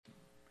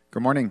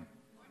Good morning.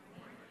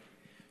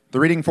 The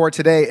reading for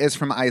today is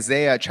from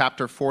Isaiah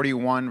chapter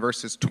 41,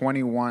 verses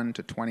 21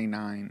 to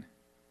 29.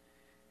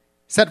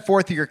 Set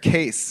forth your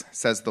case,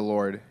 says the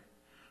Lord.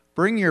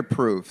 Bring your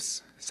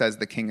proofs, says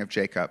the King of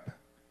Jacob.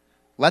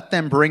 Let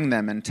them bring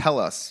them and tell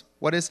us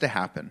what is to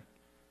happen.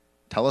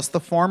 Tell us the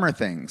former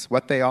things,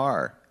 what they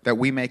are, that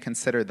we may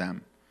consider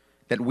them,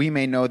 that we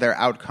may know their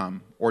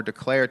outcome, or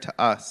declare to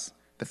us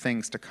the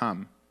things to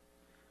come.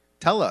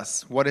 Tell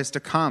us what is to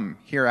come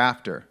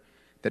hereafter,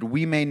 that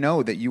we may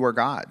know that you are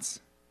gods.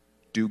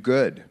 Do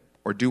good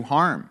or do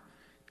harm,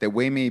 that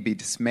we may be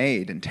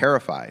dismayed and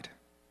terrified.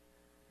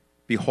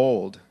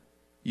 Behold,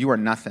 you are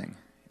nothing,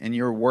 and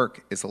your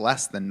work is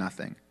less than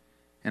nothing.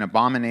 An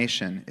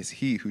abomination is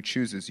he who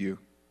chooses you.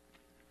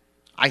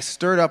 I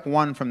stirred up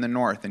one from the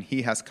north, and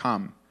he has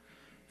come.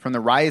 From the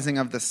rising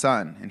of the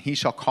sun, and he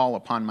shall call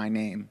upon my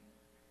name.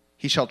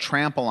 He shall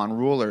trample on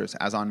rulers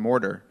as on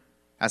mortar,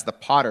 as the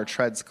potter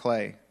treads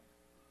clay.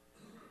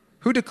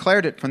 Who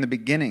declared it from the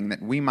beginning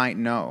that we might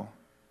know,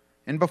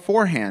 and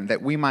beforehand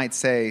that we might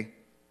say,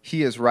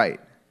 he is right?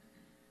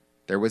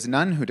 There was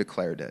none who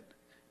declared it,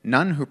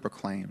 none who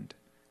proclaimed,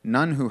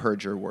 none who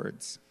heard your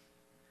words.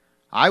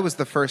 I was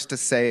the first to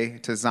say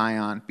to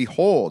Zion,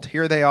 behold,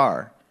 here they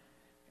are,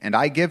 and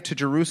I give to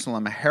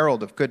Jerusalem a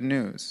herald of good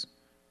news.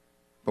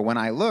 But when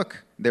I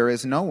look, there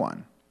is no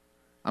one.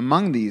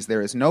 Among these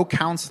there is no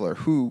counselor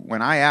who,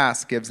 when I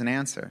ask, gives an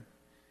answer.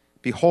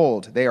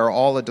 Behold, they are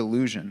all a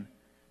delusion.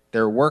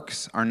 Their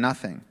works are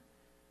nothing.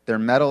 Their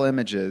metal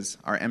images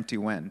are empty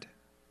wind.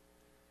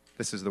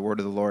 This is the word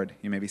of the Lord.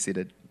 You may be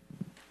seated.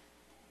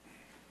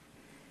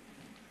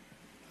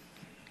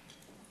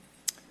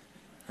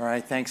 All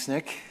right, thanks,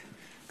 Nick.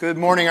 Good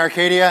morning,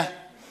 Arcadia.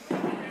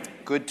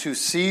 Good to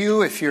see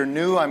you. If you're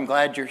new, I'm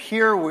glad you're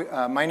here.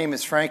 My name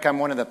is Frank. I'm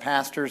one of the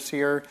pastors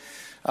here.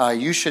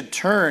 You should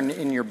turn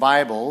in your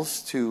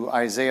Bibles to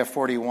Isaiah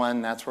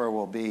 41. That's where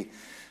we'll be.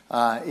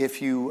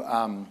 If you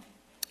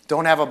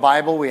don't have a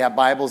Bible, we have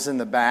Bibles in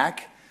the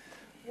back.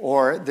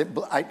 Or,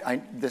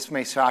 this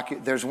may shock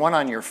you, there's one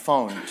on your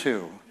phone,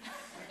 too.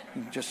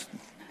 Just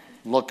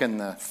look in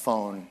the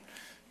phone.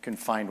 You can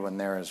find one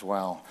there as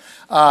well.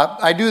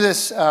 I do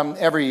this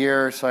every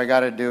year, so I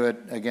got to do it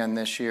again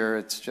this year.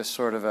 It's just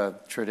sort of a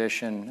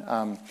tradition.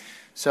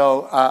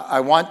 So I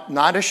want,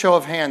 not a show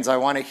of hands, I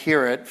want to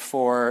hear it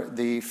for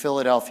the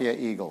Philadelphia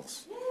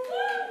Eagles.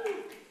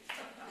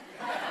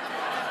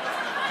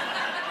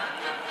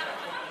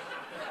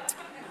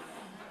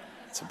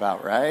 That's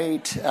about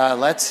right.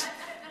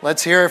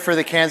 Let's hear it for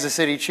the Kansas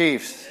City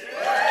Chiefs.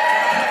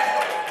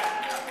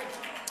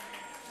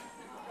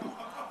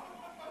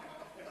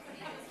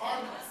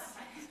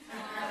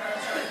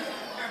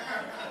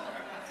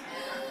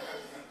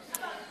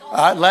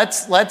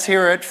 Let's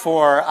hear it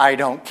for I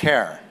Don't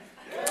Care.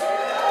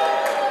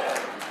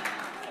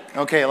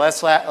 Okay,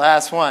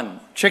 last one.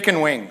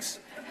 Chicken wings.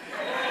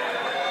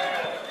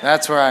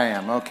 That's where I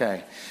am.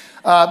 Okay.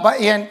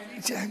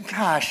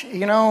 Gosh,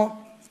 you know,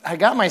 I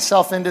got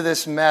myself into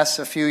this mess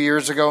a few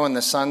years ago when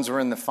the Suns were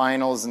in the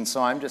finals, and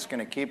so I'm just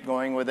going to keep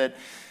going with it.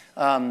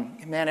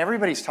 Man,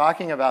 everybody's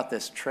talking about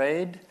this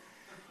trade,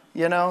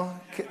 you know.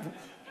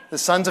 The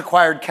Suns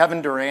acquired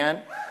Kevin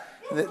Durant.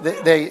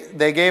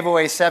 They gave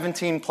away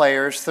 17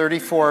 players,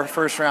 34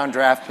 first-round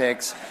draft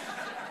picks,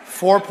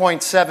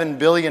 $4.7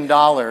 billion,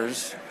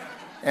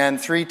 and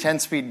 3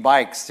 10-speed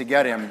bikes to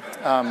get him.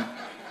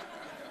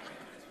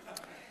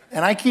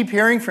 And I keep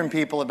hearing from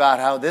people about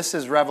how this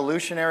is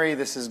revolutionary,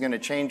 this is going to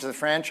change the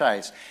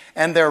franchise.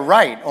 And they're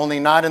right, only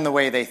not in the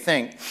way they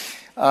think.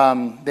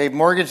 They've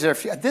mortgaged their...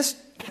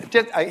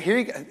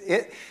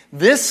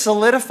 This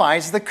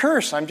solidifies the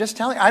curse. I'm just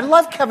telling you. I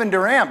love Kevin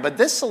Durant, but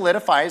this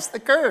solidifies the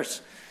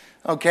curse.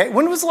 Okay?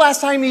 When was the last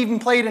time he even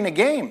played in a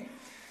game?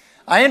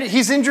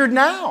 He's injured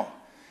now.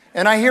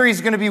 And I hear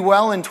he's going to be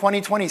well in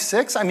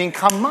 2026. I mean,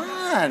 come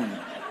on.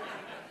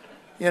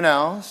 You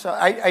know, so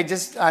I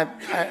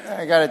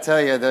got to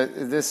tell you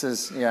that this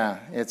is,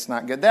 it's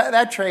not good.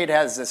 That trade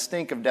has the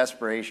stink of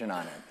desperation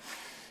on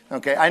it.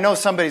 Okay, I know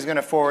somebody's going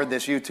to forward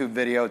this YouTube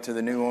video to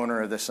the new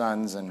owner of the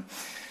Suns, and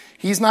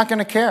he's not going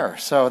to care.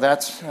 So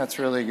that's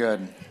really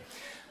good.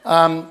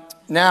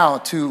 Now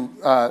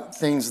to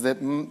things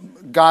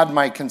that God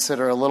might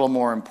consider a little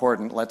more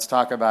important. Let's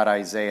talk about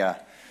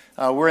Isaiah.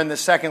 We're in the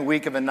second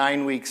week of a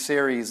 9-week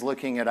series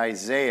looking at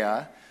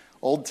Isaiah,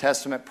 Old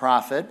Testament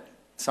prophet.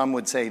 Some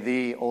would say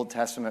the Old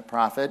Testament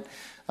prophet.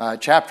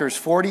 Chapters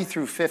 40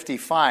 through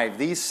 55.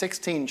 These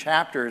 16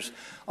 chapters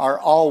are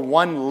all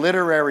one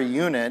literary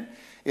unit.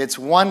 It's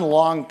one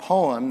long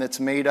poem that's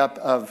made up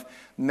of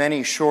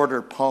many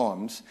shorter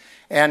poems.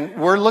 And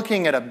we're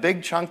looking at a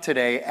big chunk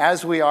today,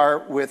 as we are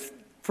with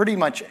pretty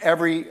much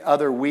every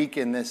other week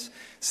in this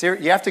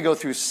series. You have to go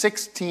through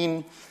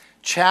 16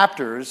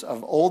 chapters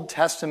of Old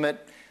Testament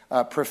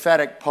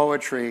prophetic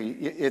poetry.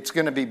 It's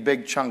going to be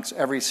big chunks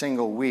every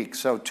single week.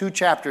 So 2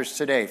 chapters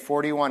today,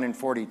 41 and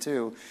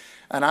 42.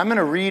 And I'm going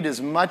to read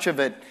as much of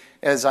it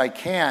as I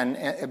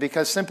can,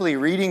 because simply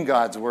reading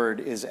God's word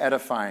is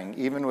edifying,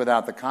 even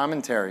without the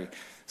commentary.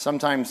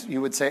 Sometimes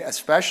you would say,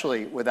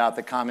 especially without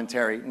the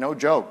commentary. No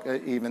joke,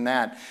 even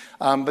that.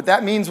 But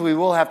that means we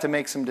will have to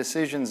make some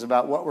decisions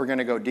about what we're going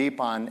to go deep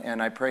on,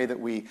 and I pray that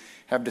we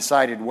have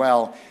decided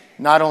well,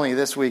 not only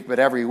this week, but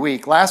every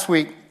week. Last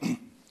week,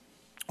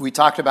 we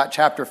talked about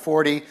chapter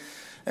 40,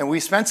 and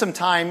we spent some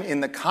time in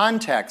the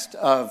context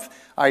of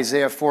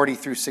Isaiah 40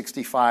 through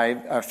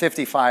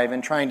 55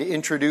 and trying to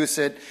introduce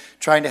it,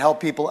 trying to help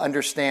people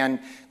understand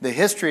the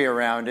history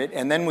around it.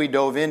 And then we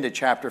dove into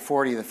chapter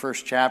 40, the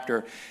first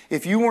chapter.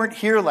 If you weren't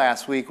here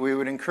last week, we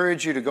would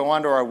encourage you to go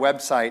onto our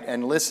website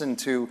and listen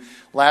to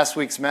last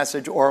week's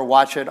message or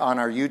watch it on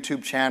our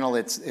YouTube channel.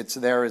 It's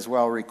there as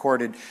well,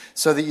 recorded,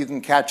 so that you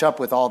can catch up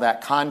with all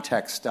that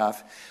context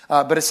stuff.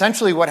 But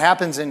essentially what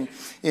happens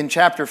in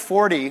chapter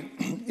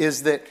 40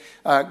 is that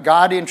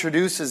God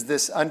introduces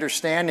this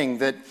understanding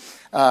that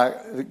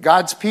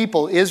God's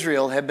people,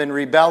 Israel, have been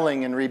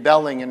rebelling,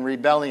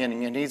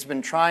 and he's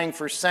been trying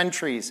for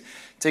centuries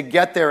to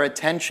get their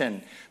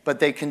attention, but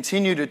they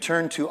continue to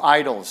turn to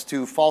idols,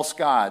 to false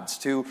gods,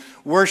 to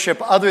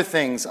worship other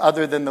things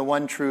other than the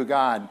one true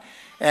God.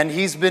 And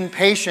he's been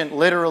patient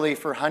literally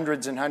for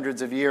hundreds and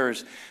hundreds of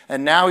years.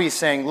 And now he's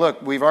saying,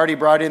 look, we've already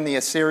brought in the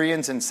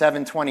Assyrians in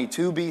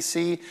 722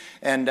 BC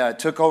and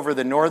took over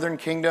the northern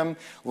kingdom,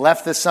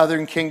 left the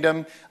southern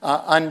kingdom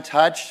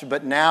untouched.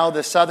 But now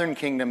the southern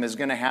kingdom is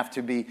going to have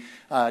to be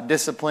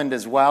disciplined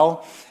as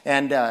well.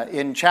 And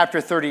in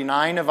chapter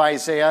 39 of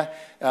Isaiah,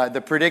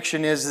 the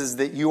prediction is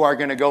that you are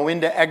going to go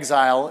into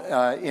exile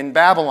in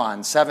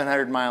Babylon,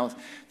 700 miles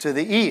to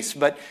the east.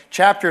 But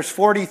chapters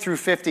 40 through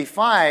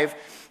 55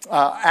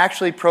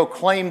 actually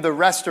proclaim the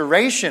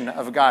restoration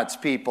of God's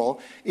people,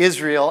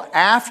 Israel,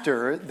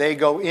 after they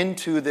go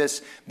into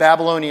this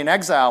Babylonian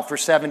exile for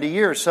 70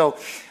 years. So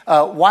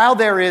while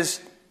there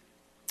is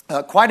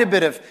quite a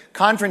bit of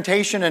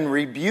confrontation and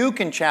rebuke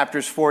in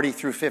chapters 40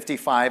 through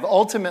 55,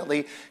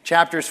 ultimately,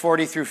 chapters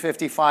 40 through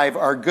 55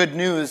 are good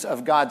news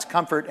of God's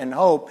comfort and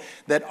hope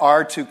that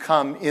are to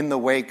come in the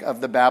wake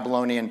of the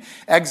Babylonian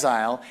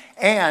exile.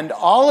 And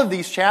all of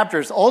these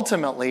chapters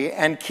ultimately,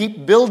 and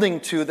keep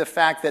building to the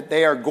fact that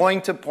they are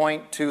going to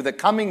point to the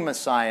coming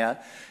Messiah,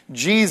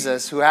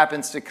 Jesus, who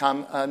happens to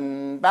come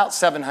about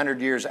 700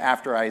 years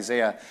after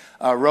Isaiah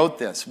wrote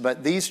this.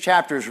 But these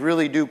chapters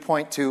really do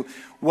point to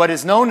what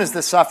is known as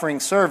the suffering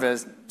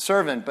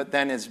servant, but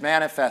then is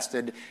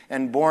manifested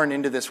and born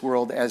into this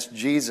world as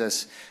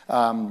Jesus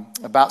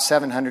about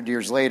 700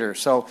 years later.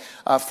 So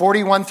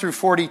 41 through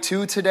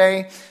 42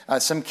 today.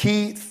 Some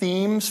key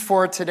themes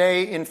for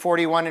today in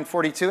 41 and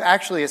 42.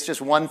 Actually, it's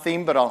just one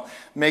theme, but I'll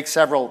make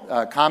several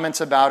comments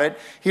about it.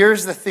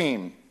 Here's the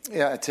theme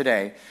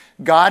today.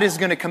 God is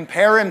going to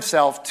compare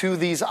himself to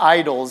these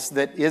idols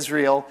that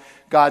Israel,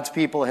 God's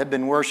people, have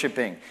been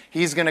worshiping.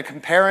 He's going to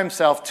compare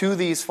himself to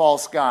these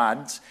false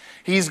gods.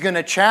 He's going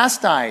to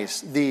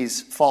chastise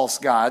these false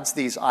gods,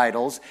 these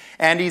idols,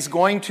 and he's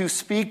going to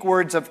speak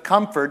words of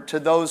comfort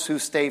to those who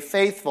stay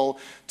faithful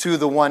to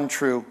the one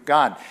true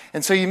God.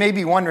 And so you may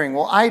be wondering,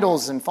 well,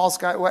 idols and false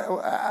gods,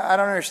 I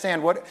don't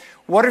understand.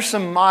 What are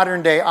some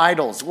modern day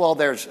idols? Well,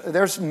 there's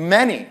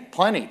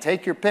plenty.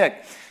 Take your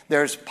pick.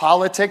 There's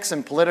politics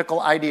and political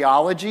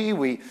ideology.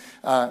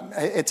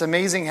 It's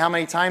amazing how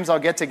many times I'll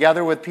get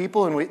together with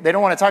people and they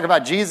don't want to talk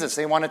about Jesus.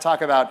 They want to talk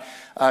about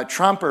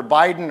Trump or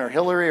Biden or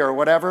Hillary or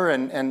whatever,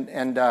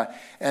 and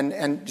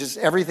just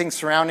everything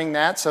surrounding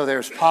that. So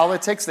there's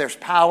politics, there's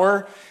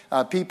power,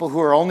 people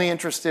who are only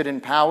interested in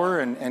power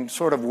and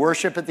sort of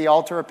worship at the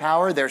altar of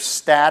power. There's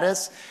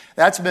status.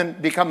 That's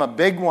become a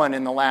big one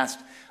in the last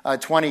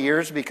 20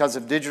 years because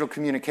of digital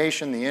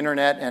communication, the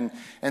internet,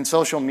 and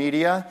social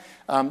media.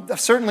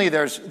 Certainly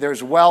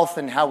there's wealth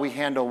and how we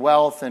handle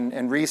wealth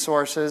and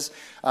resources,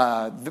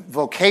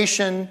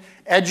 vocation,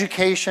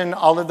 education,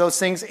 all of those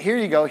things. Here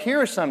you go. Here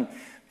are some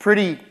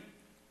pretty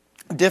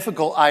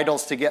difficult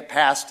idols to get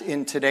past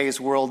in today's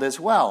world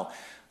as well.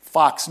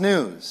 Fox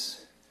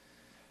News,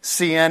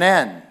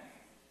 CNN,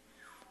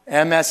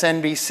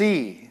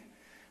 MSNBC.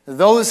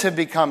 Those have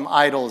become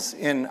idols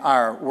in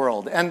our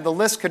world. And the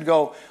list could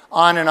go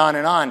on and on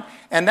and on.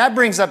 And that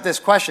brings up this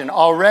question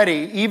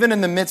already, even in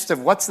the midst of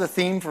what's the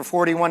theme for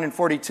 41 and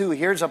 42,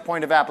 here's a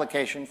point of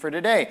application for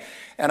today.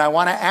 And I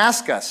want to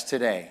ask us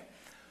today,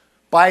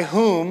 by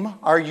whom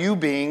are you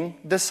being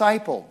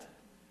discipled?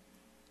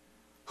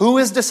 Who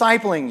is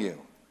discipling you?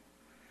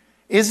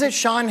 Is it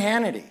Sean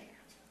Hannity?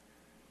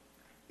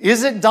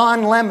 Is it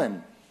Don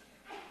Lemon?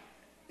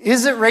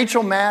 Is it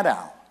Rachel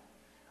Maddow?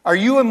 Are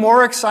you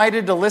more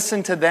excited to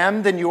listen to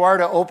them than you are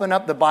to open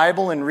up the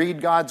Bible and read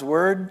God's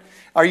Word?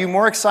 Are you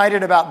more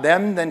excited about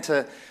them than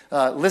to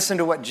listen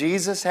to what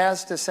Jesus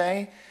has to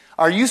say?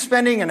 Are you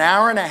spending an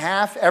hour and a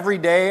half every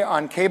day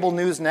on cable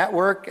news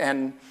networks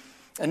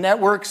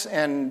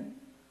and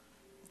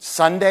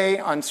Sunday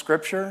on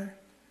Scripture?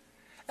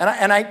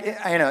 And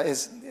I know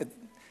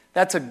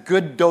that's a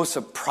good dose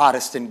of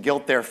Protestant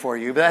guilt there for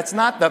you, but that's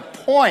not the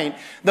point.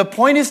 The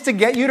point is to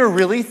get you to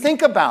really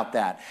think about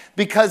that,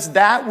 because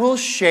that will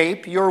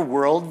shape your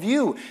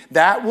worldview.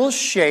 That will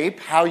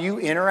shape how you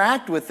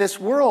interact with this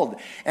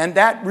world. And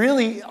that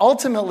really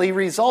ultimately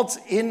results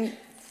in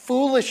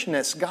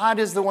foolishness. God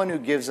is the one who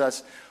gives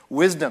us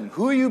wisdom.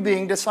 Who are you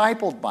being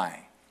discipled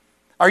by?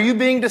 Are you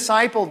being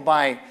discipled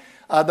by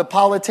the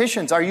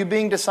politicians? Are you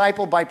being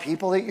discipled by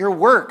people at your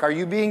work? Are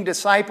you being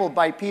discipled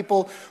by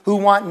people who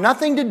want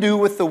nothing to do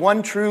with the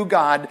one true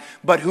God,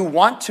 but who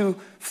want to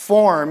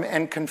form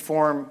and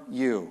conform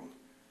you?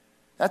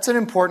 That's an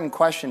important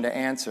question to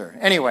answer.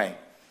 Anyway,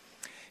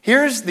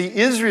 here's the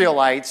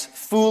Israelites'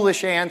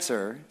 foolish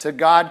answer to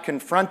God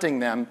confronting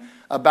them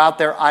about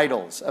their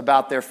idols,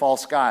 about their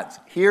false gods.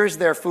 Here's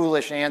their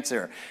foolish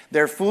answer.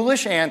 Their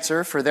foolish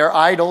answer for their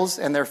idols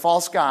and their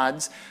false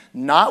gods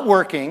not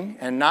working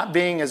and not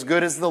being as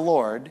good as the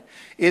Lord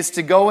is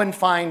to go and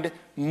find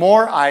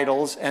more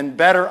idols and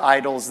better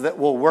idols that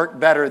will work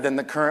better than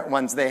the current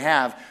ones they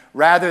have,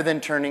 rather than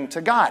turning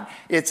to God.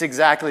 It's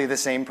exactly the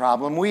same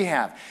problem we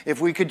have. If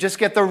we could just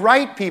get the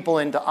right people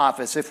into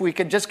office, if we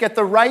could just get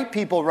the right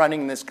people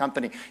running this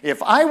company,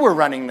 if I were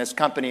running this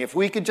company, if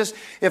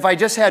I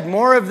just had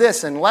more of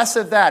this and less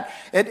of that,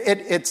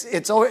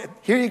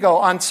 here you go,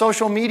 on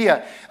social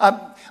media.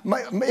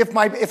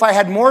 If I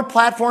had more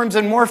platforms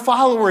and more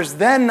followers,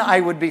 then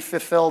I would be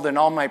fulfilled and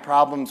all my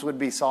problems would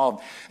be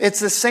solved. It's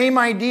the same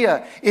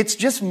idea. It's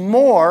just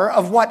more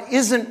of what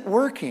isn't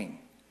working.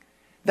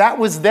 That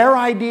was their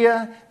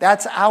idea.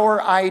 That's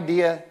our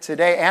idea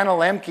today. Anna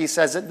Lemke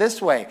says it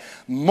this way: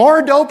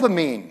 more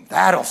dopamine,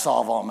 that'll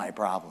solve all my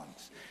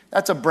problems.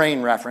 That's a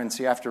brain reference.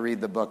 You have to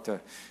read the book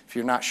if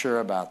you're not sure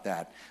about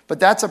that. But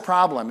that's a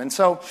problem. And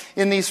so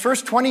in these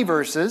first 20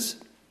 verses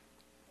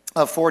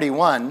of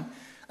 41,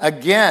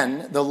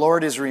 again, the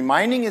Lord is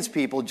reminding his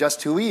people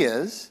just who he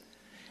is,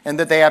 and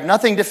that they have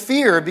nothing to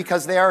fear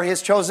because they are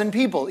his chosen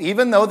people.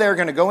 Even though they're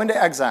going to go into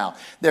exile,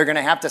 they're going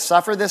to have to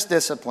suffer this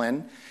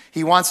discipline.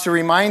 He wants to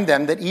remind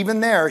them that even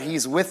there,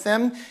 he's with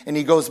them, and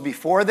he goes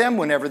before them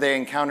whenever they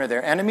encounter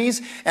their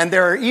enemies. And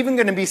there are even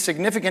going to be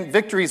significant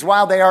victories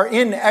while they are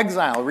in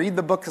exile. Read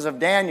the books of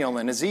Daniel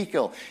and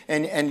Ezekiel,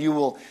 and you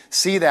will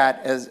see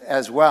that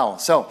as well.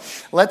 So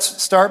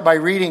let's start by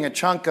reading a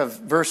chunk of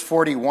verse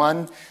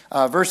 41,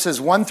 verses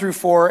 1 through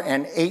 4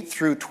 and 8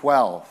 through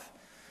 12.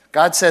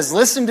 God says,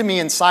 "Listen to me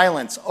in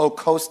silence, O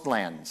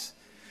coastlands.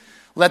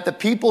 Let the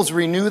peoples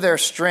renew their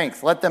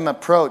strength. Let them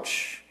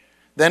approach.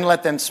 Then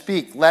let them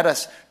speak. Let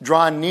us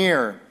draw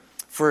near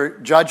for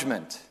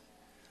judgment.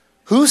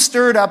 Who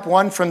stirred up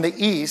one from the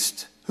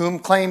east, whom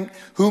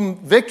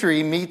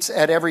victory meets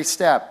at every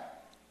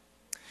step?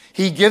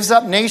 He gives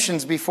up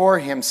nations before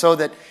him so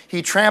that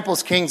he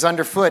tramples kings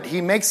underfoot. He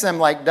makes them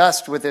like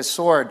dust with his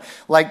sword,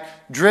 like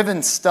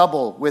driven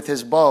stubble with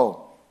his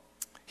bow.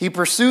 He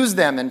pursues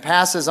them and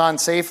passes on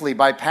safely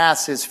by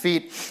paths his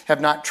feet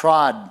have not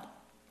trod.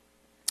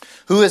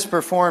 Who has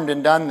performed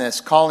and done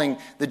this, calling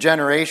the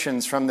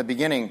generations from the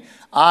beginning?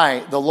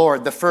 I, the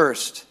Lord, the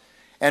first,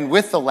 and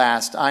with the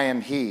last I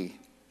am he.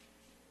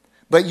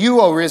 But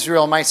you, O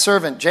Israel, my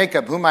servant,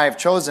 Jacob, whom I have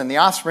chosen, the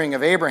offspring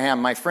of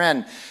Abraham, my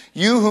friend,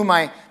 you whom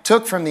I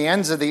took from the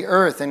ends of the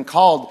earth and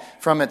called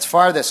from its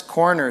farthest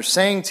corners,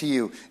 saying to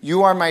you,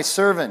 you are my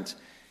servant.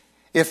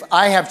 If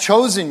I have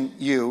chosen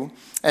you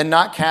and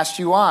not cast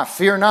you off,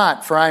 fear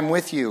not, for I am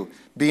with you.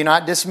 Be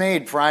not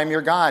dismayed, for I am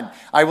your God.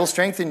 I will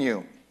strengthen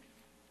you.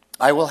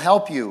 I will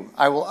help you.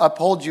 I will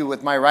uphold you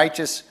with my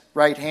righteous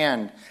right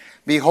hand.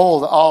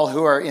 Behold, all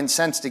who are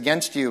incensed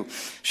against you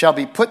shall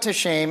be put to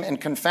shame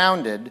and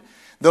confounded.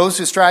 Those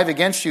who strive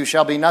against you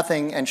shall be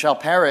nothing and shall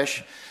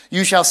perish.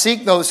 You shall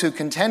seek those who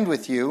contend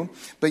with you,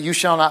 but you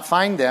shall not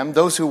find them.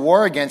 Those who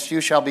war against you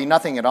shall be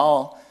nothing at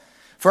all.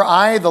 For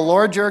I, the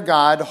Lord your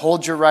God,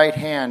 hold your right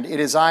hand.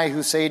 It is I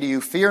who say to you,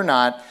 fear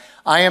not,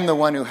 I am the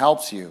one who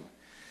helps you.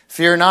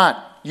 Fear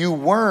not, you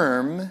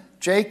worm,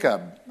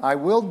 Jacob. I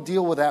will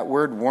deal with that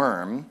word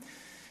worm.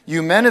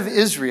 You men of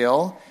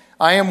Israel,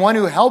 I am one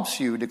who helps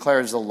you,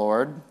 declares the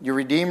Lord. Your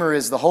Redeemer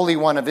is the Holy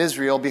One of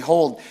Israel.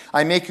 Behold,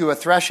 I make you a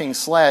threshing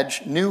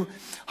sledge, new,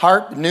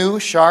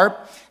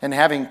 sharp, and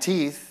having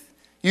teeth.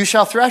 You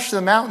shall thresh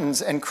the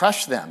mountains and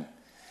crush them.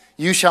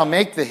 You shall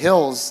make the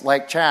hills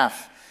like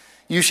chaff.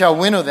 You shall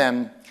winnow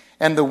them,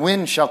 and the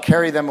wind shall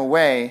carry them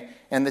away,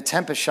 and the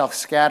tempest shall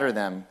scatter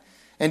them.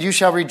 And you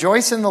shall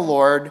rejoice in the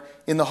Lord.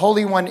 In the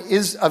Holy One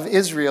of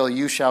Israel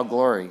you shall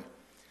glory.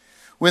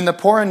 When the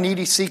poor and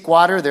needy seek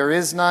water, there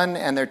is none,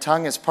 and their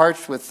tongue is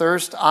parched with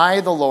thirst. I,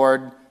 the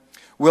Lord,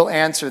 will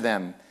answer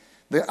them.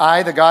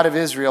 I, the God of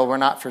Israel, will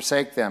not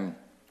forsake them.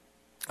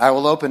 I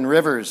will open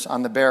rivers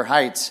on the bare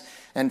heights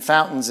and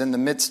fountains in the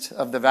midst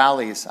of the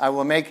valleys. I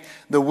will make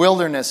the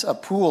wilderness a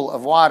pool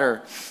of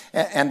water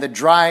and the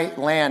dry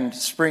land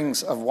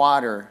springs of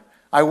water.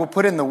 I will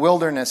put in the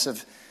wilderness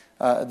of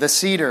the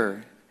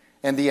cedar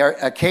and the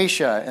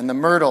acacia and the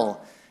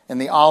myrtle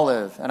and the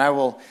olive. And I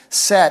will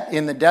set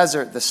in the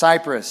desert the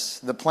cypress,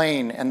 the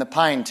plane, and the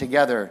pine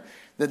together,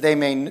 that they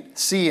may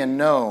see and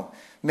know,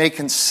 may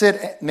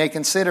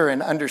consider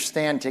and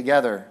understand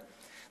together,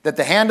 that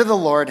the hand of the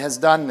Lord has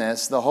done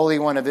this, the Holy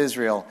One of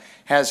Israel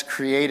has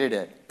created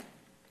it.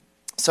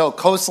 So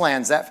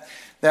coastlands,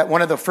 that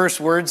one of the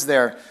first words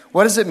there,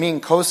 what does it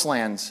mean,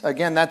 coastlands?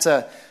 Again, that's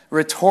a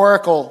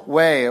rhetorical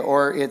way,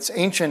 or it's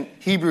ancient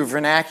Hebrew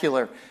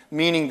vernacular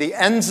meaning the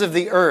ends of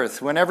the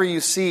earth. Whenever you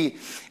see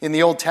in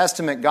the Old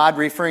Testament God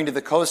referring to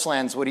the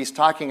coastlands, what he's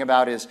talking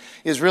about is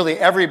really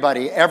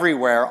everybody,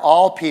 everywhere,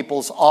 all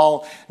peoples,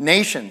 all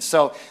nations.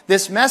 So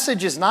this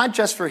message is not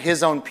just for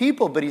his own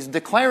people, but he's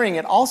declaring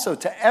it also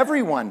to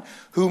everyone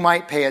who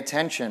might pay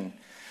attention.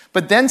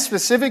 But then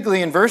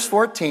specifically in verse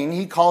 14,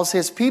 he calls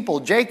his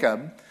people,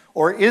 Jacob,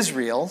 or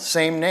Israel,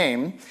 same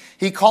name,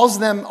 he calls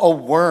them a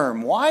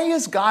worm. Why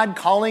is God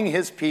calling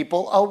his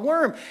people a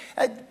worm?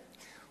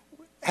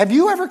 Have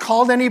you ever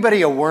called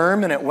anybody a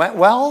worm and it went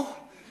well?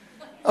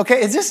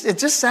 Okay, it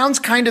just sounds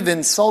kind of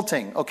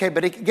insulting. Okay,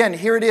 but again,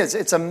 here it is.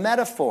 It's a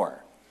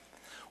metaphor.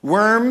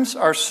 Worms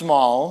are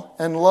small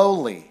and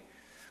lowly.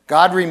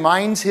 God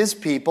reminds his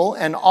people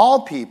and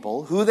all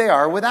people who they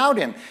are without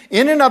him.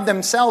 In and of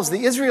themselves,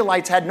 the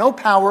Israelites had no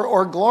power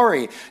or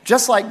glory.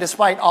 Just like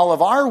despite all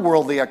of our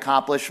worldly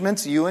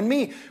accomplishments, you and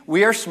me,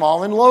 we are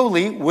small and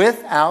lowly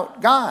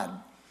without God.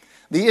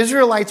 The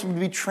Israelites would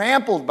be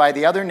trampled by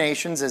the other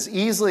nations as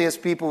easily as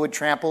people would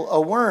trample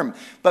a worm.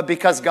 But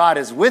because God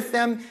is with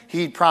them,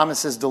 he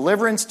promises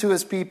deliverance to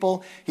his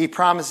people. He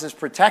promises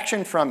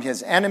protection from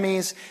his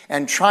enemies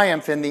and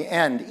triumph in the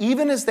end,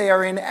 even as they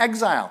are in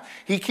exile.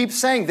 He keeps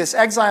saying this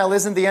exile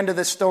isn't the end of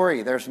the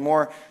story. There's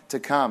more to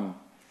come.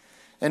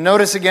 And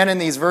notice again in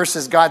these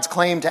verses God's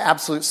claim to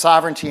absolute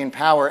sovereignty and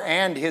power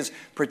and his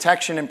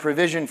protection and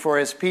provision for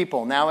his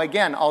people. Now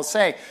again, I'll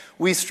say,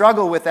 we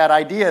struggle with that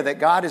idea that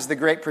God is the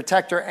great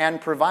protector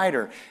and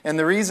provider. And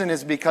the reason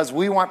is because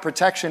we want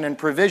protection and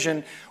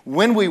provision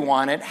when we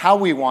want it, how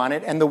we want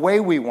it, and the way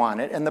we want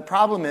it. And the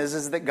problem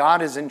is that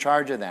God is in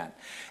charge of that.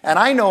 And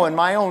I know in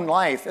my own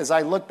life, as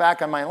I look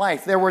back on my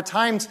life, there were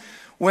times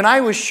when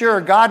I was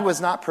sure God was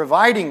not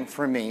providing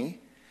for me.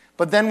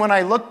 But then when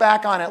I look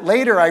back on it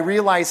later, I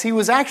realize he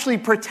was actually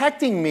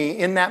protecting me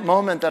in that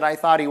moment that I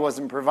thought he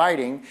wasn't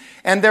providing.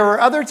 And there were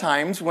other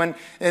times when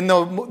in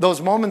those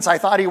moments I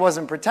thought he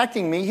wasn't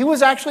protecting me, he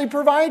was actually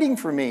providing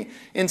for me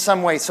in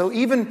some way. So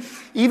even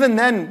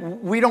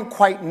then, we don't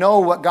quite know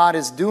what God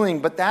is doing,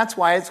 but that's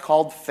why it's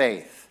called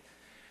faith.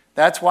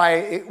 That's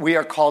why we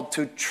are called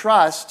to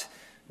trust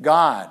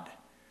God.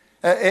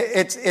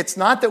 It's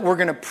not that we're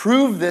going to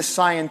prove this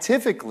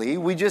scientifically.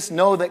 We just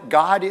know that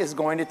God is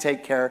going to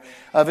take care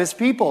of his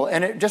people.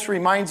 And it just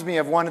reminds me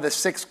of one of the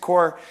 6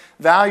 core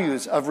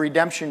values of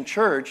Redemption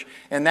Church,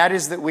 and that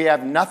is that we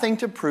have nothing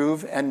to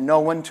prove and no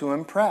one to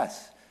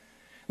impress.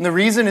 And the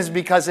reason is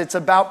because it's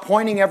about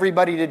pointing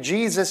everybody to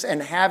Jesus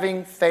and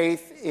having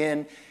faith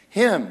in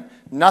him.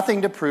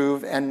 Nothing to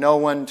prove and no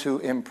one to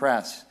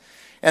impress.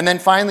 And then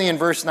finally in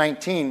verse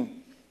 19,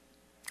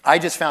 I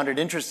just found it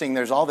interesting.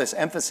 There's all this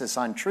emphasis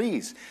on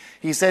trees.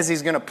 He says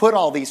he's going to put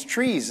all these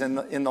trees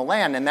in the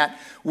land. And that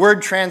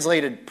word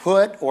translated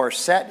put or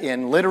set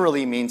in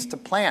literally means to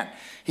plant.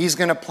 He's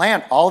going to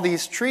plant all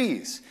these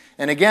trees.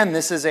 And again,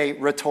 this is a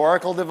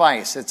rhetorical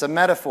device. It's a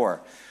metaphor.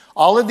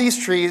 All of these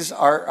trees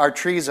are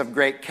trees of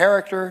great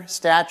character,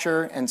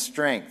 stature, and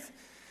strength.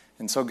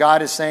 And so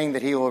God is saying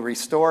that he will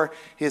restore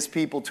his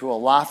people to a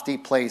lofty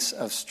place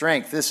of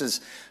strength. This is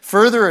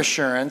further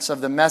assurance of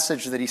the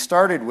message that he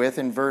started with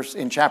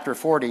in chapter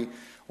 40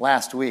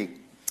 last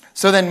week.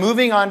 So then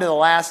moving on to the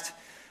last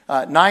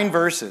 9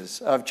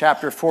 verses of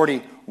chapter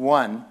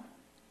 41,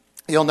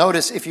 you'll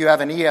notice if you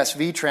have an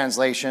ESV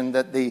translation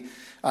that the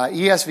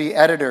ESV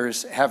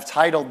editors have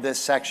titled this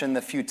section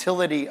The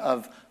Futility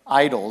of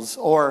Idols,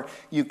 or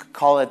you could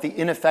call it the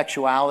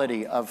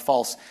ineffectuality of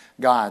false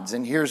gods.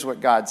 And here's what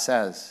God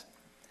says.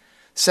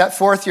 Set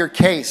forth your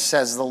case,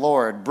 says the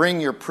Lord.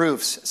 Bring your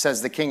proofs,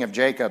 says the King of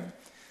Jacob.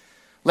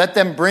 Let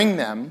them bring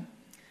them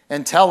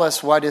and tell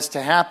us what is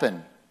to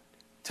happen.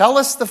 Tell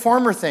us the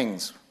former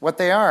things, what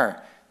they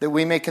are, that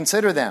we may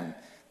consider them,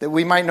 that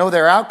we might know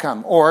their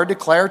outcome, or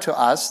declare to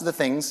us the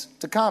things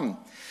to come.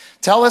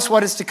 Tell us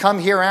what is to come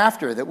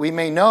hereafter, that we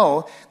may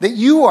know that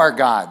you are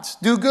gods.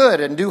 Do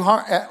good and do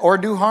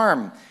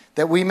harm,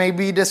 that we may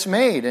be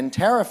dismayed and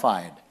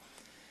terrified.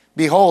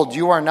 Behold,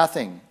 you are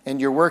nothing,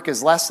 and your work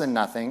is less than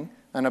nothing.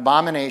 An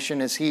abomination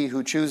is he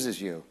who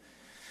chooses you.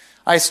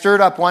 I stirred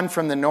up one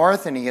from the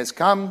north, and he has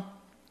come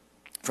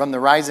from the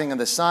rising of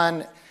the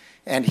sun,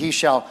 and he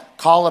shall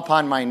call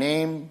upon my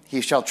name.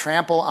 He shall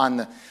trample on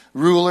the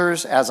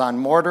rulers as on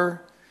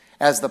mortar,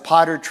 as the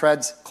potter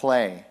treads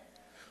clay.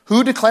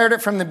 Who declared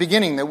it from the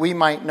beginning that we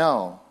might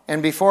know,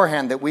 and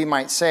beforehand that we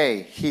might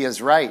say, he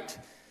is right?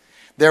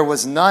 There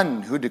was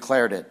none who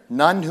declared it,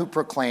 none who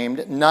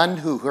proclaimed, none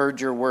who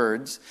heard your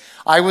words.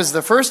 I was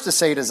the first to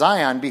say to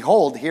Zion,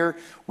 behold, here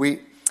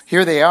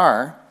they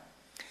are.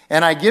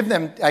 And I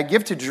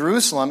give to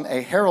Jerusalem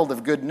a herald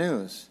of good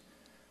news.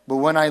 But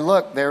when I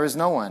look, there is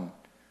no one.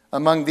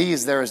 Among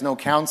these there is no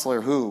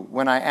counselor who,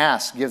 when I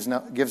ask, gives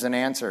an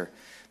answer.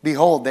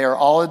 Behold, they are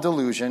all a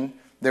delusion.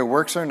 Their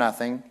works are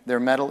nothing. Their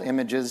metal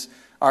images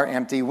are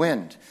empty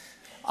wind.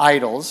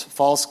 Idols,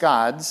 false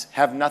gods,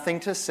 have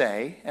nothing to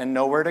say and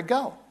nowhere to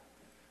go.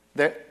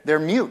 They're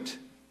mute.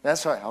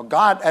 That's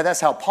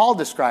how Paul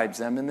describes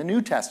them in the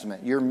New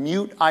Testament. You're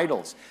mute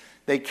idols.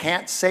 They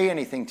can't say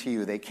anything to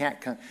you. They can't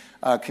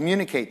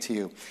communicate to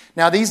you.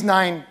 Now, these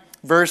 9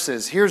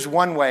 verses, here's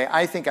one way,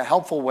 I think a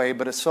helpful way,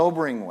 but a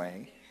sobering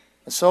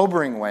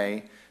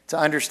way to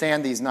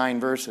understand these 9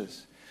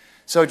 verses.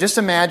 So just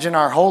imagine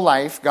our whole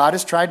life, God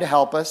has tried to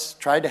help us,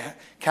 tried to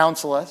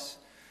counsel us,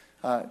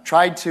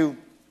 tried to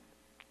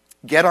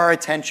get our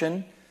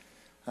attention.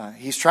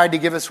 He's tried to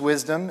give us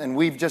wisdom, and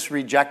we've just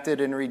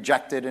rejected and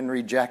rejected and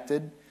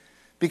rejected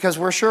because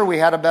we're sure we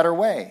had a better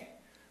way.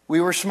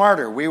 We were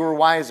smarter. We were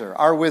wiser.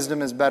 Our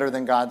wisdom is better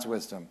than God's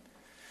wisdom.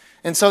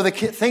 And so the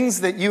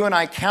things that you and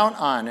I count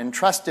on and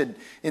trusted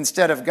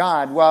instead of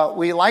God, well,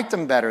 we liked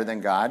them better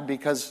than God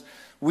because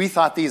we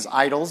thought these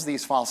idols,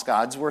 these false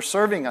gods, were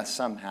serving us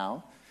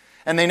somehow.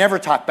 And they never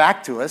talk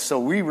back to us, so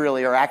we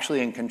really are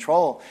actually in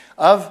control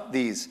of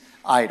these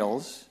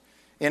idols.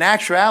 In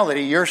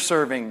actuality, you're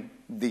serving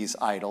these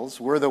idols.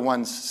 We're the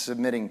ones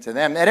submitting to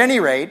them. At any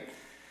rate,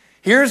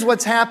 here's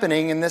what's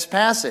happening in this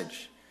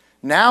passage.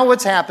 Now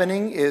what's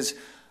happening is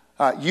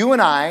you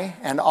and I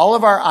and all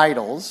of our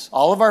idols,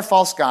 all of our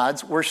false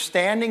gods, we're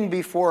standing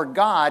before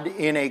God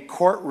in a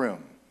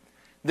courtroom.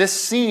 This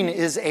scene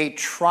is a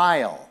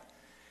trial.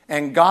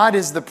 And God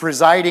is the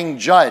presiding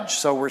judge,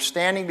 so we're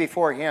standing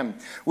before Him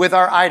with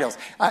our idols.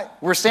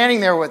 We're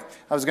standing there with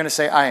Sean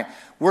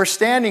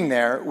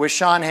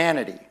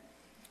Hannity.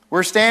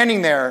 We're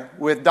standing there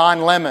with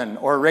Don Lemon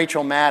or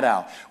Rachel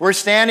Maddow. We're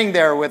standing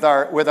there with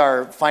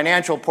our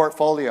financial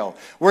portfolio.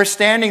 We're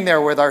standing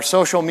there with our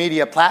social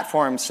media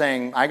platforms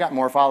saying, I got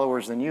more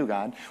followers than you,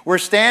 God. We're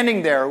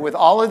standing there with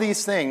all of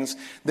these things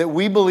that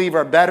we believe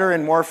are better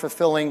and more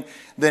fulfilling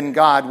than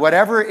God,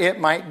 whatever it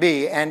might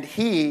be. And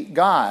He,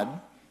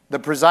 God, the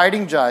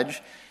presiding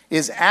judge,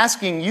 is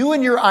asking you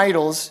and your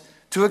idols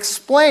to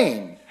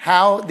explain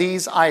how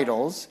these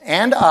idols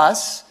and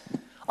us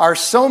are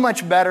so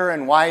much better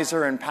and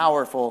wiser and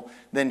powerful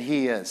than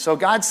He is. So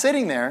God's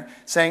sitting there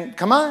saying,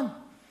 come on,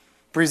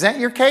 present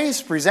your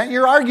case, present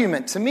your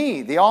argument to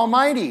me, the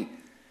Almighty.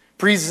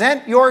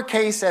 Present your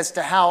case as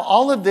to how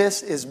all of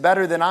this is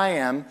better than I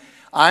am.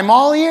 I'm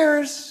all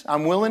ears.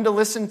 I'm willing to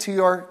listen to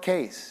your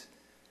case.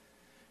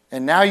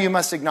 And now you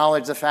must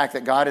acknowledge the fact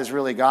that God is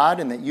really God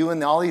and that you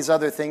and all these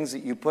other things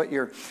that you put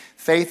your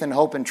faith and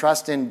hope and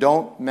trust in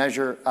don't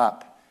measure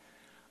up.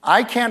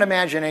 I can't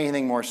imagine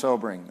anything more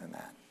sobering than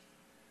that.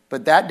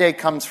 But that day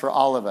comes for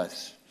all of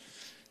us.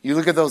 You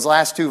look at those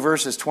last 2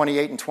 verses,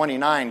 28 and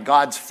 29,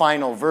 God's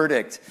final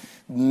verdict,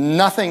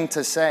 nothing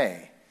to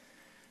say.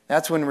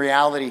 That's when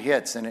reality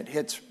hits, and it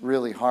hits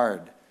really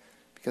hard.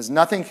 Because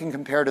nothing can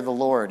compare to the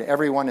Lord.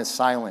 Everyone is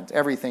silent.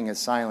 Everything is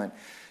silent.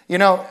 You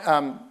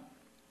know,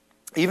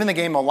 even the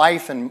game of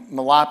life and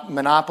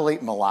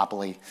Monopoly,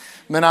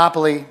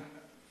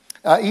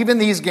 even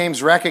these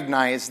games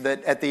recognize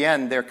that at the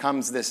end there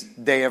comes this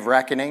day of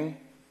reckoning,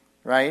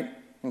 right?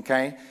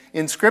 Okay?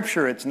 In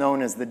Scripture, it's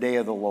known as the day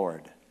of the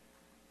Lord.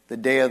 The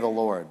day of the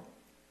Lord,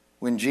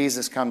 when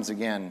Jesus comes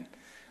again.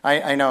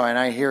 I know, and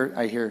I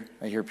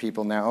hear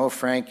people now, oh,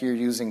 Frank, you're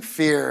using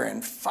fear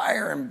and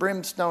fire and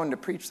brimstone to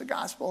preach the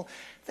gospel.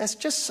 That's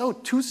just so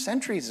 2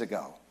 centuries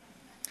ago.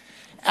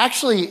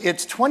 Actually,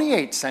 it's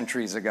 28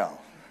 centuries ago,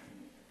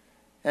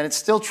 and it's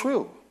still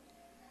true.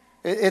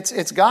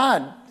 It's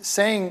God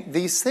saying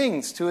these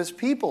things to His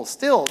people,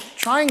 still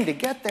trying to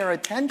get their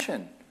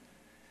attention,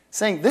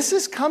 saying, this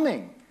is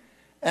coming,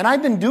 and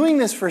I've been doing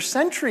this for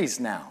centuries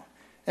now,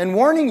 and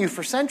warning you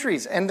for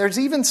centuries, and there's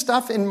even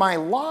stuff in my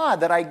law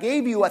that I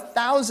gave you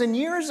 1,000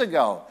 years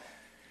ago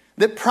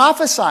that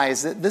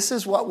prophesies that this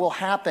is what will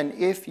happen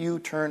if you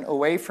turn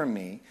away from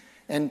me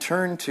and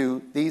turn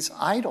to these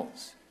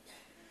idols.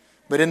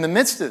 But in the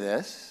midst of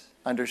this,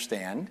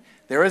 understand,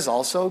 there is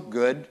also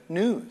good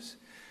news.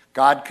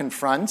 God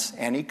confronts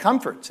and He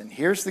comforts. And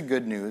here's the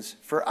good news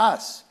for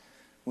us.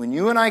 When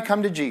you and I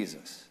come to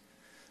Jesus,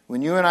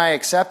 when you and I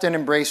accept and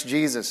embrace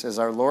Jesus as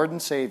our Lord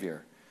and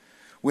Savior,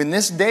 when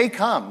this day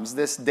comes,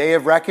 this day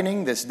of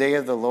reckoning, this day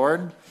of the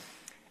Lord,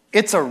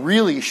 it's a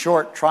really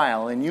short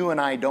trial, and you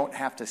and I don't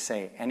have to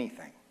say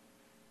anything.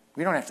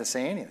 We don't have to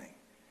say anything.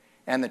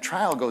 And the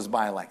trial goes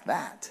by like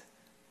that,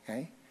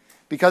 okay?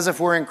 Because if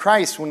we're in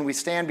Christ, when we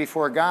stand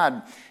before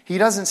God, He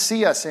doesn't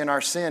see us in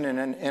our sin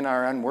and in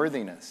our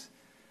unworthiness.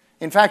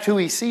 In fact, who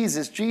He sees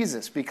is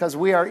Jesus, because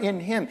we are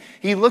in Him.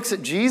 He looks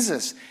at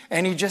Jesus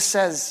and He just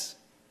says,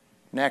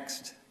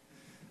 next.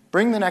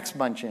 Bring the next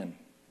bunch in.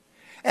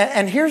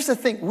 And here's the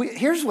thing.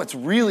 Here's what's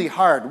really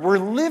hard. We're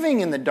living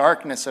in the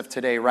darkness of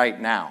today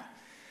right now.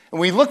 And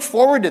we look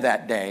forward to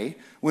that day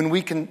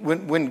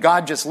when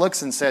God just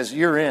looks and says,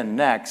 you're in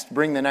next.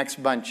 Bring the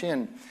next bunch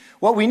in.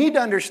 What we need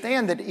to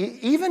understand that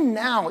even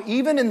now,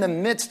 even in the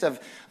midst of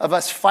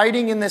us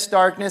fighting in this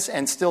darkness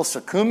and still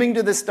succumbing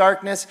to this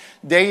darkness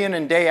day in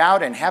and day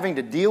out and having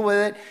to deal with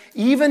it,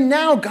 even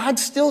now, God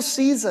still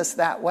sees us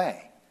that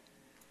way.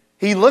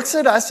 He looks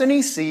at us and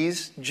He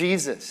sees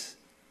Jesus.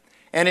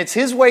 And it's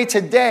His way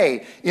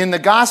today in the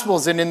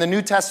Gospels and in the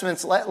New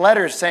Testament's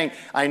letters saying,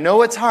 I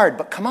know it's hard,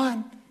 but come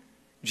on.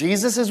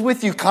 Jesus is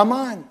with you. Come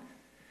on.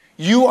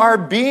 You are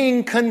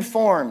being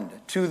conformed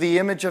to the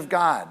image of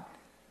God.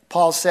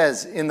 Paul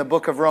says in the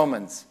book of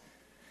Romans,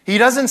 He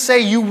doesn't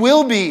say you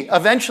will be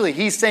eventually.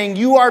 He's saying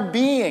you are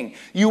being.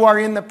 You are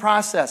in the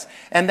process.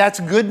 And that's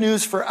good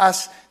news for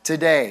us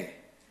today.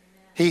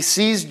 He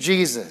sees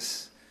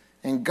Jesus.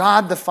 And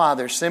God the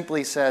Father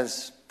simply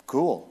says,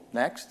 cool,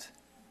 next.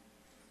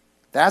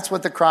 That's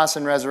what the cross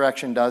and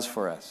resurrection does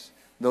for us.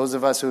 Those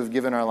of us who have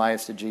given our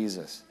lives to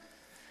Jesus.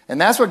 And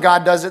that's what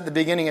God does at the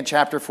beginning of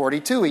chapter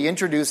 42. He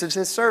introduces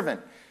his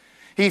servant.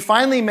 He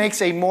finally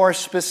makes a more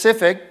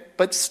specific,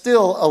 but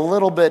still a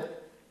little bit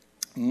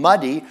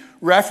muddy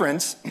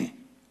reference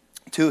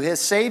to his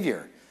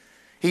Savior.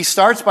 He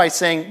starts by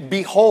saying,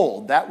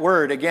 behold. That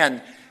word,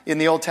 again, in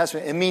the Old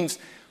Testament, it means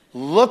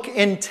look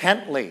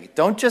intently.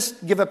 Don't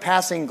just give a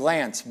passing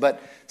glance,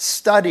 but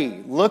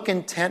study, look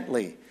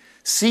intently.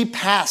 See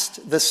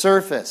past the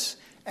surface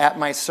at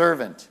my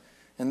servant.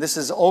 And this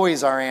is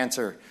always our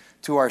answer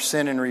to our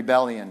sin and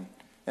rebellion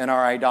and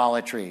our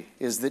idolatry,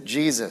 is that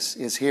Jesus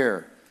is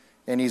here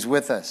and he's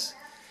with us.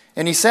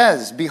 And he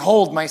says,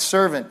 behold my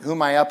servant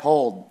whom I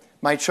uphold,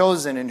 my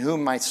chosen in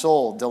whom my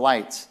soul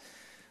delights.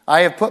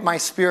 I have put my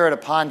spirit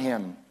upon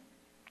him.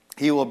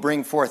 He will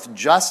bring forth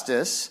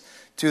justice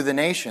to the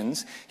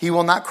nations. He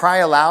will not cry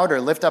aloud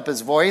or lift up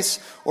his voice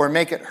or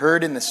make it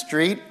heard in the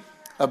street.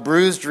 A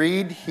bruised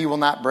reed he will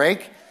not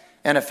break,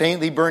 and a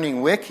faintly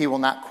burning wick he will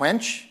not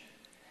quench.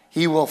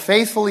 He will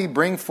faithfully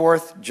bring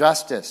forth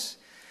justice.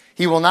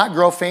 He will not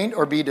grow faint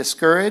or be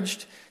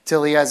discouraged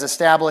till he has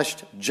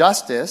established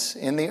justice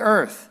in the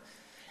earth.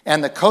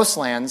 And the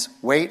coastlands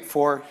wait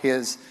for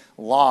his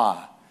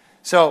law.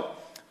 So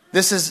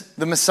this is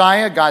the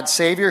Messiah, God's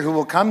Savior, who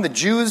will come. The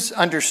Jews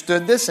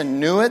understood this and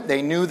knew it.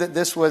 They knew that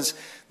this was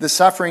the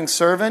suffering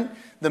servant,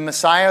 the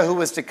Messiah who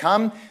was to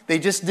come. They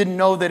just didn't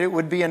know that it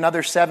would be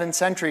another 7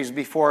 centuries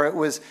before it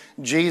was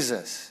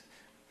Jesus.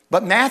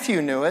 But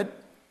Matthew knew it.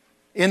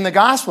 In the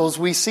Gospels,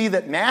 we see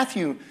that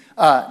Matthew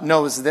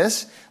knows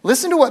this.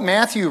 Listen to what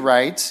Matthew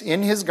writes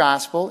in his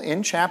Gospel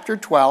in chapter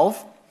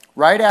 12,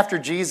 right after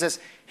Jesus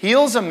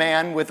heals a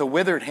man with a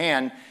withered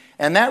hand,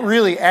 and that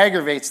really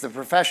aggravates the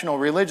professional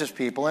religious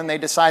people, and they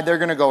decide they're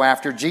going to go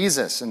after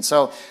Jesus. And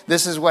so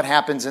this is what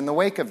happens in the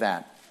wake of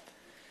that.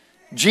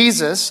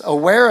 Jesus,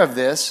 aware of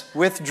this,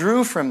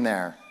 withdrew from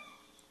there,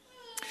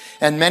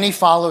 and many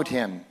followed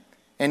him,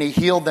 and he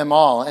healed them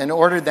all and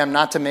ordered them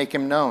not to make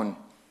him known.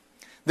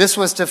 This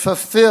was to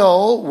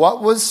fulfill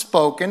what was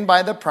spoken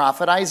by the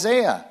prophet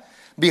Isaiah.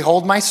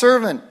 Behold my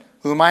servant,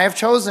 whom I have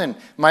chosen,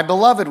 my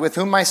beloved, with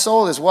whom my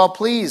soul is well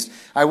pleased.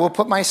 I will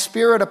put my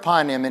spirit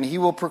upon him, and he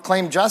will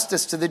proclaim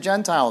justice to the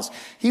Gentiles.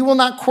 He will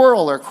not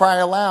quarrel or cry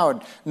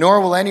aloud, nor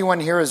will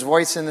anyone hear his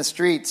voice in the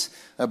streets.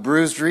 A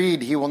bruised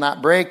reed he will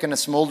not break, and a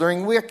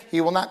smoldering wick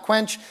he will not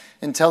quench,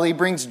 until he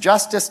brings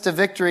justice to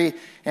victory,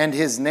 and in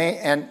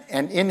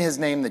his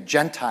name the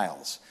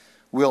Gentiles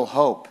will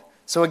hope.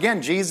 So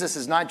again, Jesus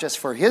is not just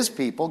for his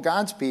people,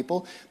 God's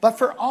people, but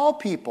for all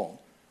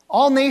people,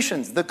 all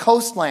nations, the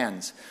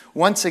coastlands,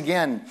 once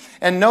again.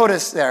 And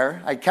notice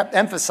there, I kept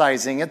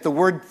emphasizing it, the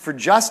word for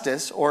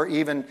justice, or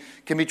even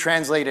can be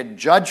translated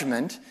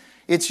judgment,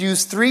 it's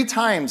used 3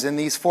 times in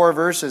these 4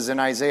 verses in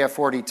Isaiah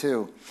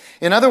 42.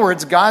 In other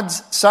words,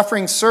 God's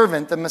suffering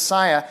servant, the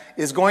Messiah,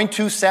 is going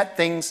to set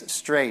things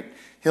straight.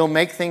 He'll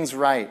make things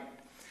right.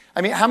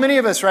 I mean, how many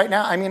of us right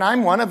now,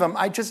 I'm one of them,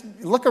 I just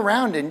look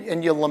around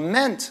and you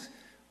lament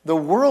the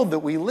world that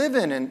we live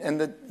in and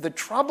the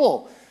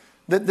trouble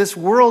that this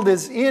world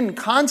is in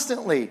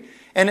constantly.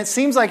 And it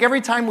seems like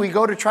every time we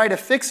go to try to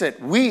fix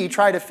it, we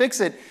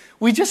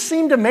just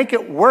seem to make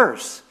it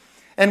worse.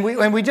 And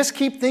we just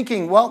keep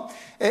thinking, well,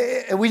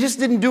 we just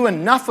didn't do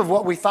enough of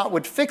what we thought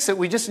would fix it.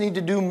 We just need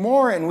to do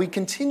more. And we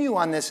continue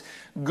on this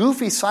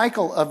goofy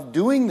cycle of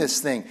doing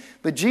this thing.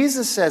 But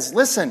Jesus says,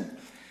 listen,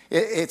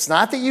 it's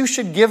not that you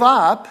should give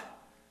up,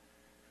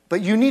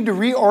 but you need to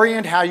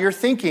reorient how you're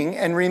thinking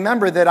and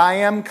remember that I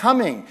am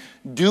coming.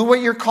 Do what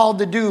you're called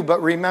to do,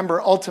 but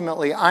remember,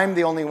 ultimately, I'm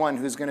the only one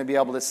who's going to be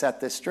able to set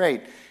this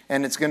straight.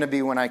 And it's going to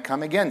be when I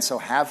come again. So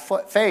have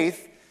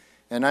faith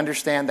and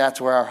understand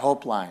that's where our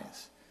hope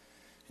lies.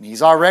 And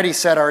he's already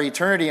set our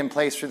eternity in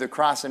place through the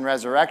cross and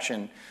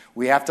resurrection.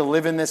 We have to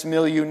live in this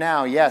milieu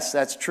now. Yes,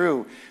 that's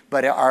true.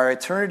 But our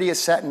eternity is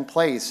set in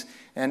place.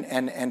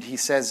 And he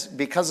says,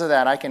 because of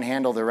that, I can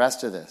handle the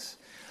rest of this.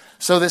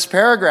 So this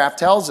paragraph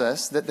tells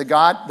us that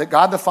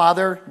God the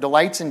Father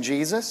delights in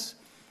Jesus,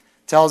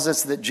 tells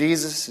us that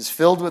Jesus is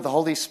filled with the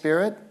Holy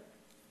Spirit,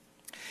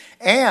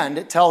 and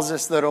it tells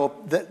us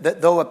that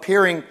though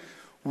appearing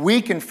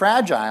weak and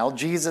fragile,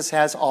 Jesus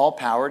has all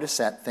power to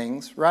set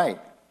things right.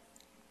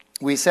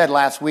 We said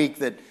last week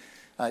that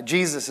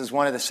Jesus is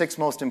one of the 6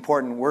 most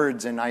important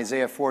words in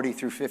Isaiah 40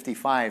 through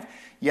 55,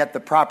 yet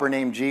the proper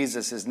name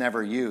Jesus is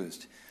never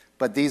used.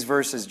 But these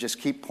verses just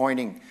keep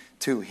pointing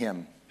to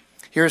him.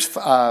 Here's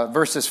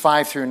verses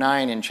 5 through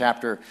 9 in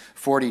chapter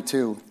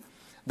 42.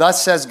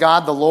 Thus says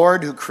God the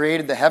Lord, who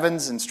created the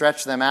heavens and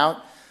stretched them out,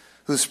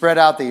 who spread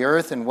out the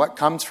earth and what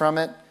comes from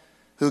it,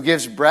 who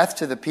gives breath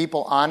to the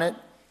people on it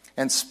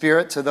and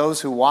spirit to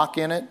those who walk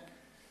in it.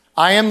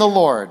 I am the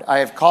Lord. I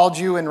have called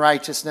you in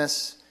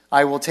righteousness.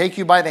 I will take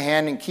you by the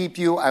hand and keep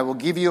you. I will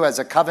give you as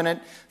a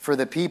covenant for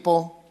the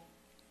people,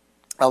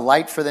 a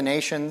light for the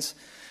nations,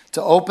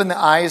 to open the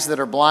eyes that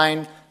are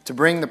blind, to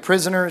bring the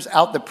prisoners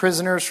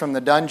from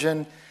the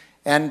dungeon,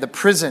 and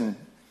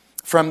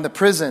from the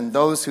prison,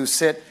 those who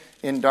sit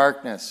in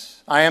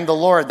darkness. I am the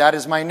Lord, that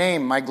is my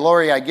name. My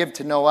glory I give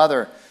to no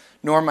other,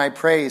 nor my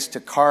praise to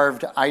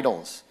carved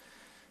idols.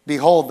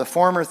 Behold, the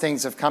former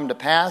things have come to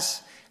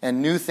pass,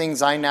 and new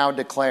things I now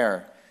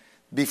declare.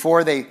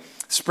 Before they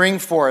spring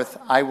forth,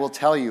 I will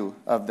tell you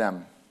of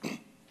them.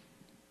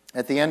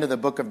 At the end of the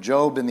book of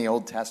Job in the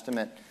Old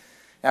Testament,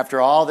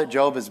 after all that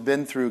Job has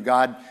been through,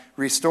 God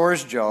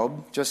restores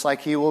Job, just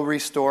like he will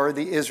restore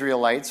the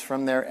Israelites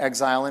from their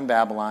exile in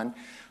Babylon.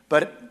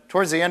 But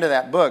towards the end of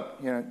that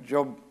book,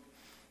 Job,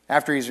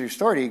 after he's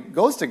restored, he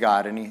goes to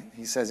God and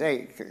he says,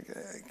 hey,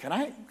 can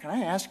I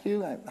ask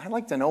you? I'd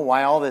like to know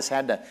why all this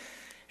had to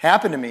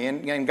happen to me.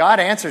 And God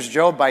answers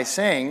Job by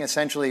saying,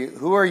 essentially,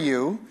 who are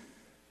you,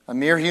 a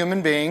mere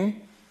human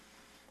being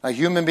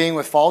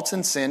with faults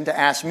and sin, to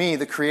ask me,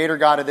 the creator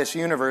God of this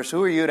universe,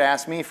 who are you to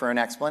ask me for an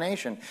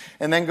explanation?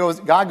 And then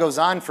God goes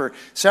on for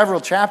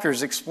several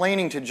chapters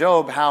explaining to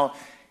Job how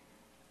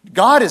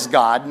God is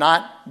God,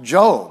 not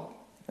Job.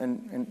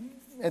 And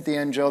at the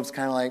end, Job's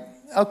kind of like,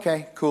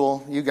 okay,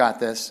 cool, you got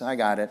this, I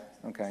got it,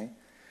 okay.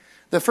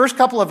 The first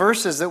couple of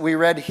verses that we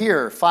read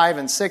here, 5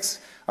 and 6,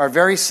 are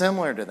very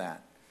similar to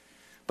that.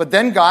 But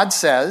then God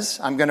says,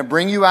 I'm going to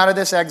bring you out of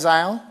this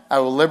exile, I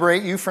will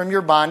liberate you from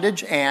your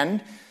bondage,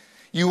 and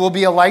you will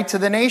be a light to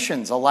the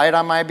nations, a light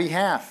on my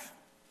behalf,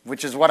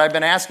 which is what I've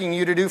been asking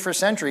you to do for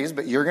centuries,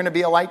 but you're going to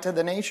be a light to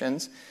the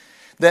nations,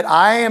 that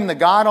I am the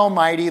God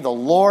Almighty, the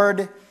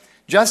Lord,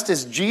 just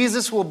as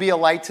Jesus will be a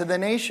light to the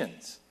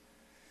nations.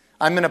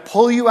 I'm going to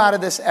pull you out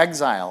of this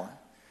exile.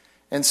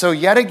 And so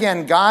yet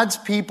again, God's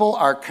people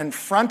are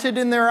confronted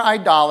in their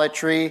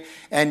idolatry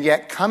and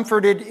yet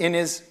comforted in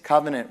his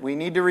covenant. We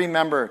need to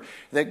remember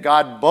that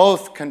God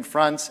both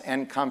confronts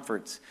and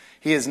comforts.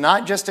 He is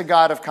not just a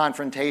God of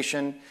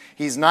confrontation.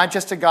 He's not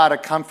just a God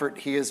of comfort.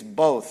 He is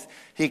both.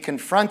 He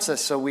confronts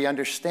us so we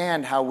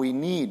understand how we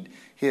need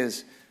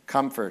his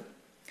comfort.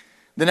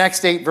 The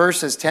next 8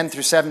 verses, 10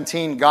 through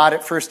 17, God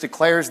at first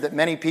declares that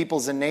many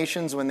peoples and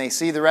nations, when they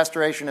see the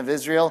restoration of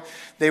Israel,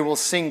 they will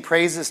sing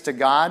praises to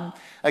God.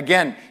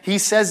 Again, he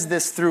says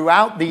this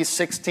throughout these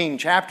 16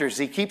 chapters.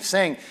 He keeps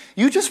saying,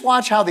 you just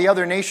watch how the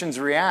other nations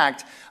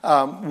react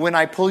when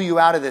I pull you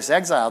out of this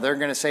exile. They're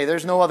going to say,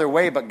 there's no other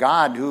way but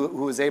God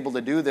who is able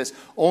to do this.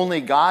 Only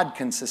God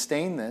can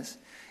sustain this.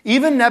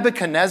 Even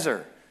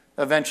Nebuchadnezzar,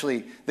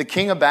 eventually, the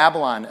king of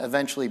Babylon,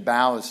 eventually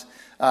bows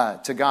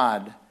to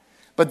God.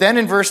 But then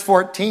in verse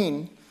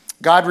 14,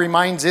 God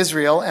reminds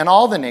Israel and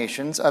all the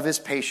nations of his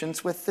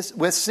patience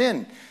with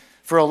sin.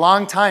 For a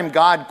long time,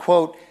 God,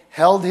 quote,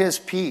 held his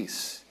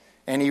peace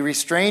and he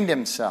restrained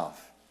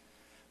himself.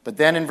 But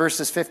then in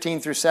verses 15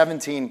 through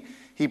 17,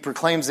 he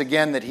proclaims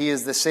again that he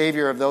is the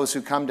Savior of those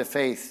who come to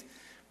faith,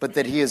 but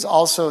that he is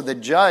also the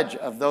judge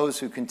of those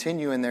who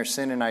continue in their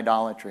sin and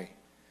idolatry.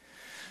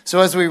 So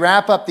as we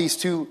wrap up these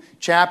 2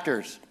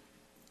 chapters,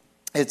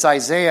 it's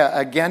Isaiah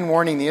again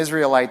warning the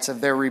Israelites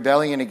of their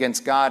rebellion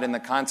against God and the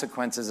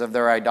consequences of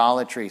their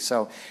idolatry.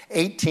 So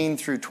 18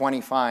 through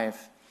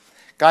 25.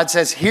 God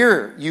says,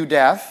 hear, you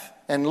deaf,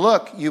 and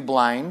look, you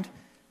blind,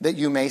 that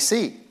you may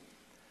see.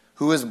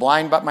 Who is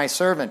blind but my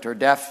servant, or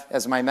deaf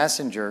as my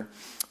messenger,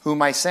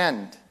 whom I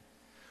send?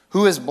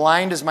 Who is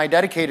blind as my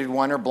dedicated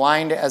one, or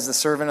blind as the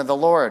servant of the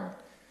Lord?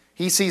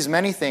 He sees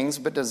many things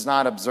but does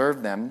not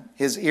observe them.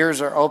 His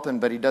ears are open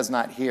but he does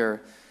not hear.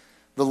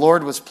 The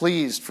Lord was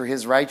pleased for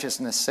his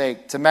righteousness'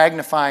 sake to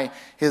magnify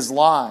his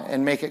law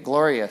and make it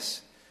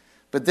glorious.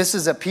 But this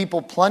is a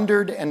people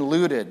plundered and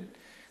looted.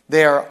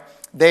 They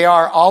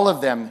are all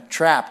of them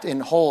trapped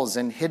in holes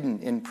and hidden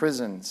in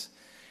prisons.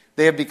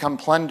 They have become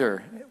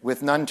plunder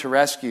with none to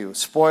rescue,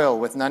 spoil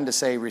with none to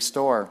say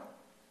restore.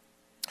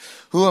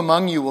 Who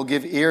among you will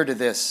give ear to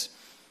this,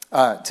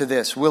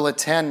 will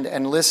attend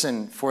and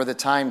listen for the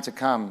time to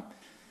come?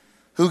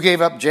 Who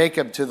gave up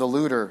Jacob to the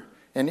looter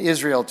and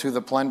Israel to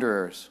the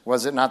plunderers?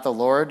 Was it not the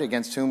Lord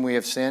against whom we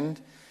have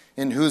sinned,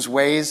 in whose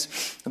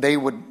ways they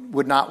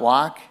would not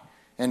walk,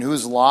 and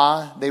whose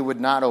law they would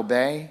not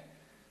obey?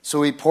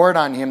 So he poured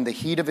on him the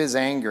heat of his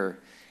anger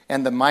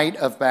and the might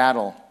of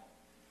battle.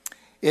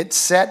 It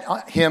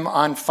set him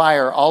on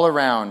fire all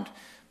around,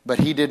 but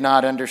he did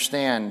not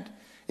understand.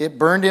 It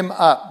burned him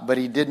up, but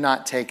he did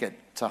not take it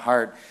to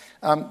heart.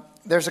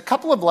 There's a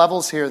couple of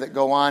levels here that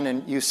go on,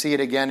 and you see it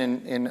again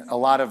in a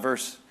lot of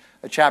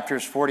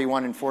chapters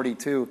 41 and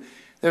 42.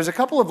 There's a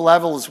couple of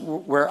levels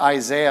where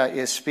Isaiah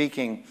is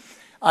speaking.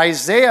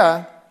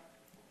 Isaiah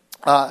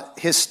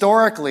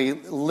historically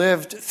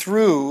lived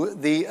through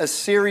the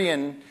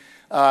Assyrian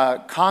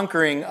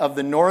conquering of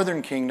the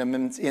northern kingdom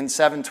in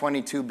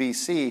 722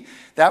 BC.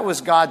 That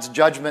was God's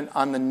judgment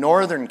on the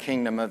northern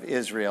kingdom of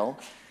Israel.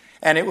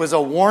 And it was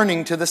a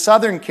warning to the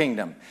southern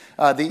kingdom.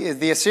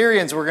 The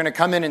Assyrians were going to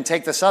come in and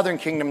take the southern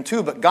kingdom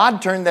too, but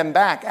God turned them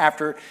back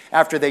after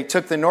they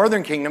took the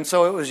northern kingdom.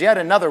 So it was yet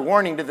another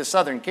warning to the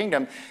southern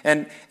kingdom.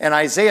 And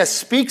Isaiah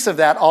speaks of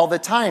that all the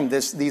time,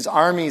 these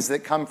armies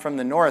that come from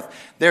the north.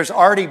 There's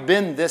already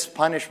been this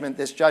punishment,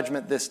 this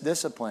judgment, this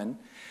discipline.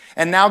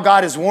 And now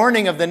God is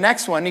warning of the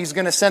next one. He's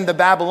going to send the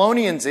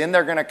Babylonians in.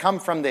 They're going to come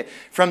from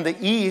the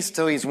east,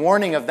 so he's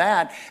warning of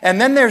that.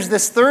 And then there's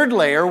this third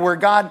layer where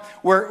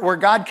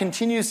God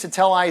continues to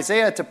tell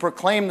Isaiah to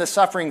proclaim the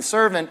suffering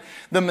servant,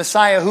 the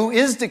Messiah who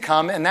is to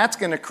come, and that's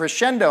going to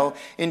crescendo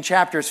in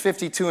chapters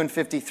 52 and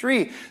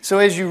 53. So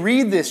as you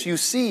read this, you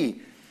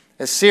see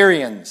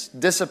Assyrians,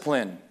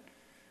 discipline.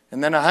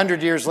 And then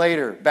 100 years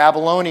later,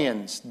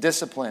 Babylonians,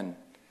 discipline.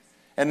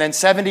 And then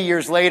 70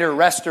 years later,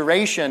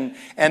 restoration.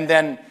 And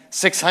then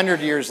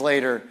 600 years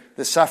later,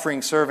 the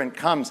suffering servant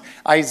comes.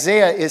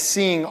 Isaiah is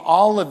seeing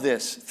all of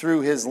this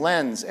through his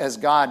lens as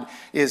God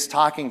is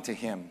talking to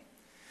him.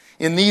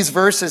 In these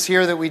verses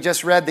here that we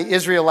just read, the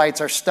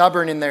Israelites are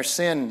stubborn in their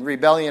sin,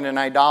 rebellion, and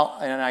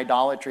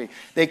idolatry.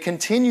 They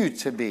continue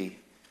to be.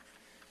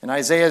 And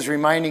Isaiah is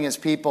reminding his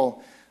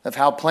people of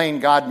how plain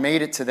God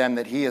made it to them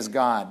that he is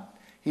God.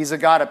 He's a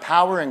God of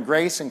power and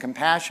grace and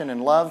compassion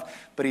and love,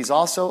 but he's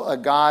also a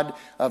God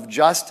of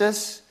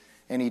justice,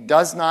 and he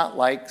does not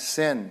like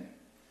sin.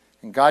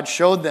 And God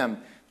showed them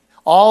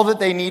all that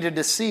they needed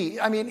to see.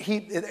 I mean,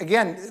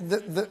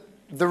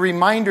 the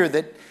reminder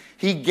that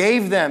he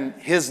gave them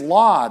his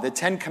law, the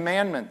 10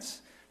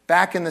 Commandments,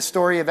 back in the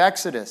story of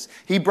Exodus.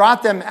 He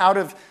brought them out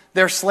of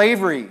their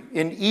slavery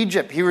in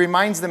Egypt. He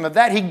reminds them of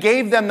that. He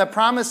gave them the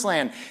promised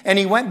land, and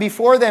he went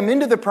before them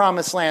into the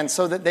promised land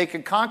so that they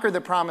could conquer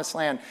the promised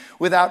land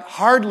without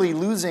hardly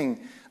losing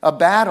a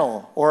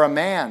battle or a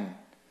man.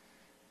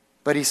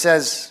 But he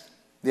says,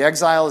 the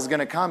exile is going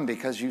to come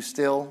because you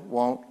still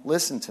won't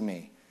listen to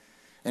me.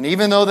 And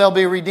even though they'll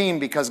be redeemed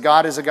because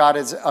God is a God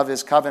of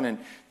his covenant,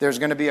 there's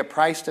going to be a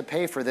price to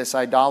pay for this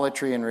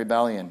idolatry and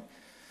rebellion.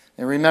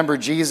 And remember,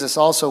 Jesus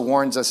also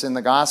warns us in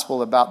the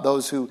gospel about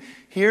those who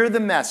hear the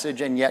message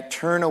and yet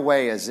turn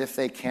away as if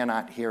they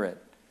cannot hear it.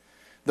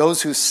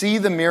 Those who see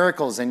the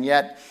miracles and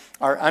yet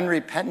are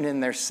unrepentant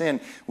in their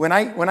sin. When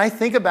I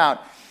think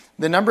about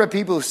the number of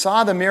people who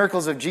saw the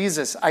miracles of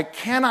Jesus, I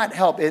cannot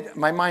help it.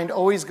 My mind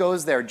always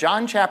goes there.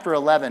 John chapter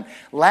 11,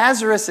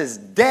 Lazarus is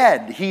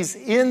dead. He's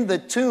in the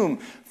tomb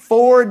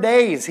 4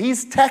 days.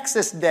 He's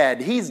Texas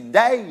dead. He's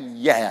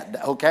dead,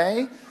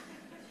 okay?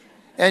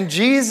 And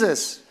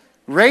Jesus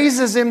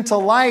raises him to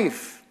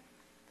life.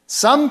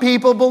 Some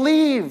people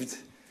believed.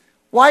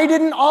 Why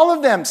didn't all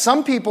of them?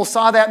 Some people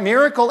saw that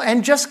miracle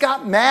and just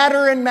got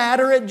madder and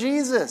madder at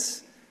Jesus.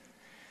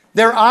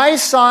 Their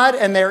eyes saw it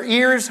and their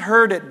ears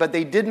heard it, but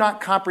they did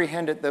not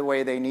comprehend it the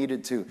way they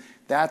needed to.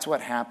 That's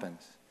what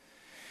happens.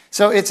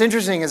 So it's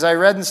interesting, as I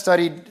read and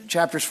studied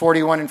chapters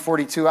 41 and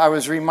 42, I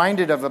was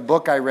reminded of a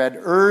book I read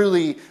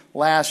early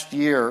last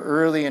year,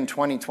 early in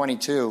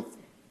 2022.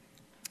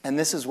 And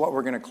this is what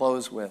we're going to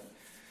close with.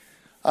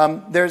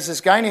 There's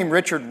this guy named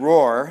Richard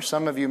Rohr.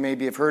 Some of you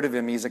maybe have heard of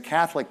him. He's a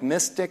Catholic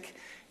mystic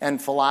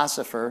and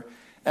philosopher.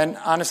 And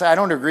honestly, I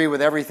don't agree with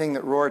everything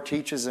that Rohr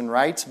teaches and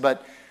writes,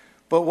 but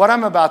what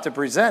I'm about to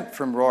present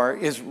from Rohr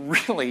is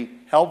really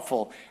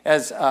helpful.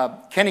 As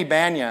Kenny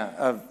Banya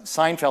of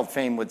Seinfeld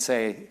fame would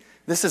say,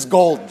 this is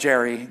gold,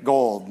 Jerry,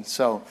 gold.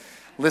 So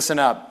listen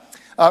up.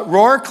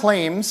 Rohr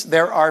claims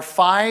there are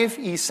 5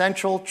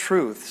 essential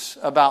truths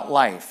about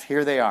life.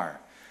 Here they are.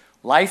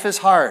 Life is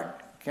hard.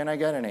 Can I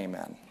get an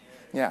amen?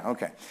 Yeah,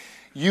 okay.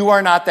 You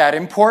are not that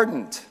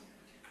important.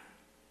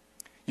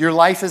 Your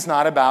life is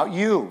not about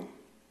you.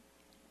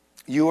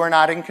 You are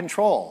not in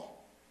control.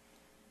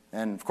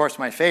 And, of course,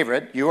 my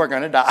favorite, you are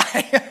going to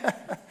die.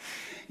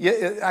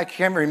 I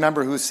can't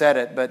remember who said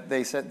it, but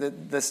they said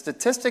that the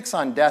statistics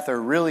on death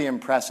are really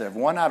impressive.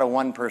 1 out of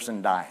 1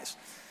 person dies.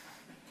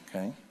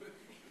 Okay.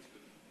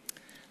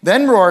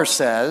 Then Rohr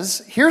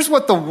says, here's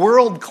what the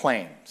world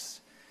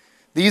claims.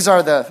 These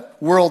are the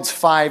world's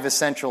 5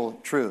 essential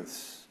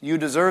truths. You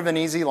deserve an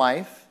easy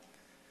life.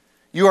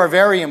 You are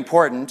very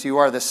important. You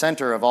are the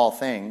center of all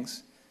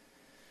things.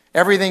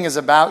 Everything is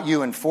about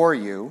you and for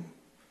you.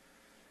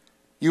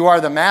 You are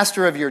the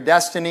master of your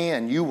destiny,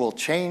 and you will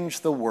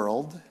change the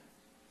world.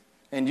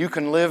 And you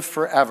can live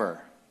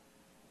forever.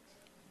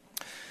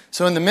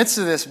 So in the midst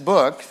of this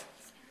book,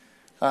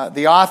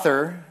 the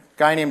author, a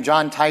guy named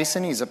John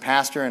Tyson, he's a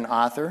pastor and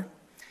author,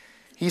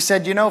 he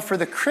said, for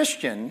the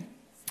Christian,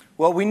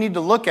 what we need to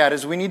look at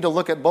is we need to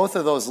look at both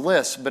of those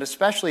lists, but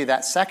especially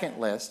that second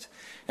list.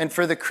 And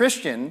for the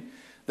Christian,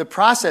 the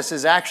process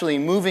is actually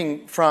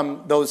moving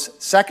from those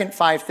second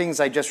 5 things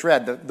I just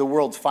read, the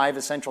world's 5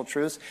 essential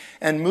truths,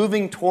 and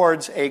moving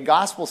towards a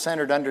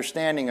gospel-centered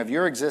understanding of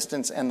your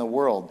existence and the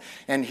world.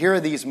 And here are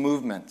these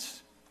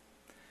movements.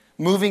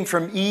 Moving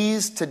from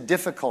ease to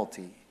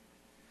difficulty.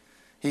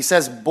 He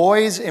says,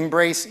 boys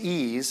embrace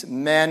ease,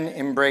 men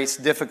embrace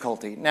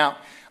difficulty. Now,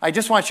 I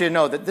just want you to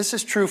know that this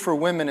is true for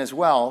women as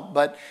well,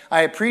 but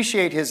I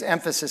appreciate his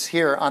emphasis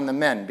here on the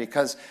men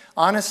because,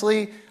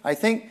 honestly, I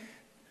think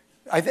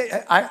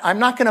I'm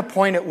not going to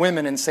point at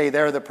women and say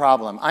they're the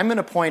problem. I'm going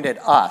to point at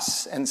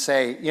us and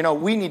say,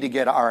 we need to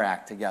get our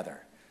act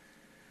together.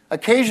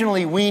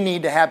 Occasionally, we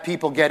need to have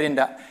people get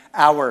into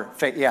our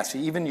faith. Yes,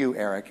 even you,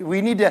 Eric.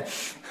 We need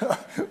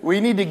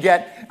to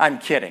get. I'm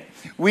kidding.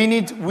 We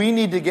need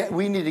to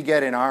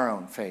get in our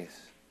own faith.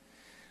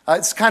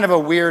 It's kind of a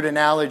weird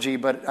analogy,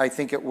 but I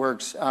think it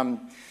works.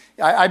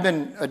 I've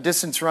been a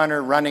distance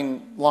runner,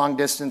 running long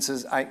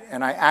distances,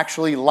 and I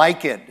actually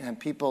like it. And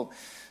people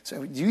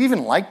say, "Do you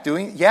even like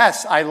doing it?"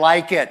 Yes, I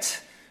like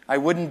it. I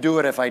wouldn't do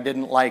it if I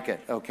didn't like it.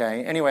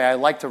 Okay. Anyway, I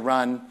like to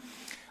run.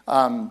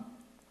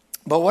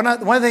 But one of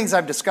the things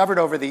I've discovered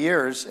over the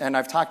years, and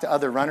I've talked to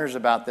other runners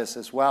about this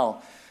as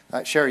well,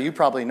 Sherry, you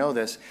probably know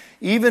this,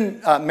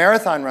 even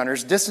marathon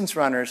runners, distance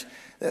runners,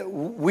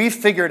 we've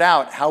figured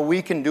out how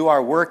we can do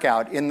our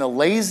workout in the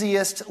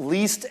laziest,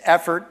 least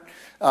effort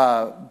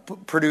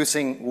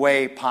producing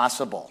way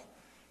possible,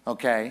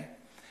 okay?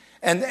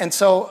 And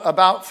so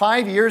about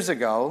 5 years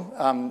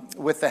ago,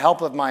 with the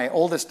help of my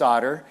oldest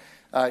daughter,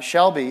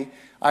 Shelby,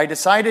 I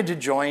decided to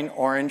join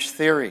Orange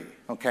Theory,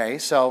 okay?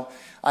 So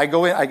I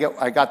go in.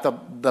 I got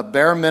the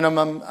bare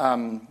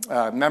minimum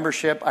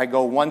membership. I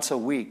go once a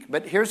week.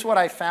 But here's what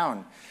I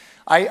found: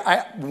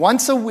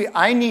 once a week,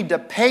 I need to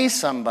pay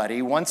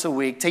somebody once a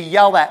week to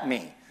yell at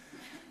me,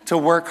 to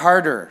work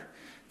harder,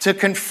 to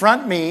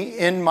confront me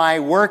in my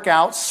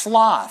workout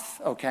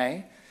sloth.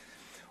 Okay,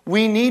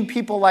 we need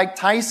people like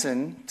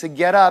Tyson to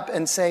get up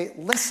and say,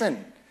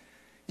 "Listen,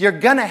 you're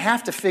going to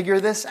have to figure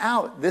this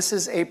out. This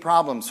is a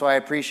problem." So I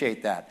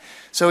appreciate that.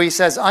 So he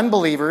says,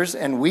 unbelievers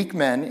and weak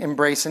men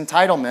embrace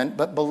entitlement,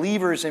 but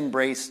believers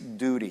embrace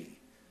duty.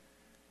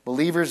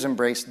 Believers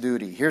embrace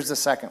duty. Here's the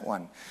second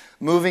one.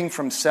 Moving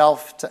from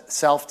self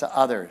to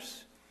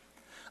others.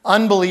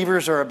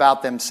 Unbelievers are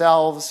about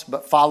themselves,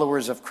 but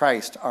followers of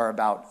Christ are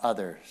about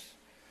others.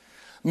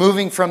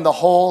 Moving from the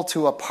whole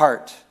to a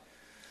part.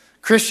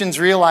 Christians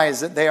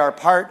realize that they are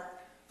part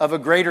of a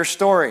greater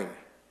story.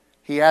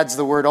 He adds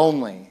the word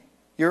only.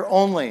 You're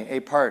only a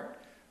part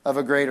of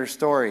a greater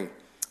story.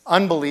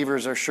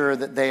 Unbelievers are sure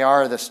that they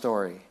are the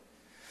story.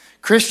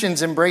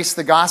 Christians embrace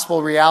the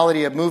gospel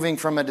reality of moving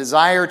from a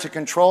desire to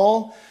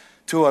control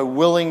to a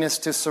willingness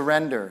to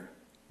surrender.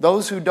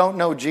 Those who don't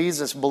know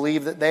Jesus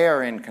believe that they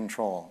are in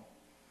control.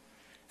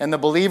 And the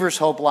believer's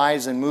hope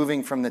lies in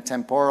moving from the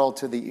temporal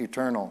to the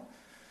eternal.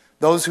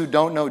 Those who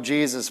don't know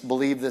Jesus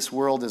believe this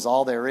world is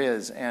all there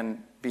is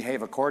and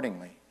behave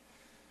accordingly.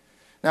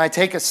 Now, I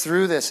take us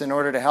through this in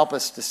order to help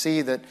us to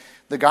see that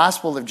the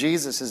gospel of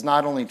Jesus is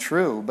not only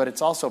true, but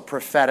it's also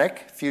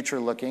prophetic,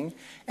 future-looking,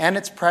 and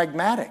it's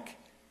pragmatic.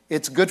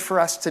 It's good for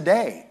us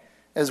today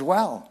as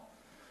well.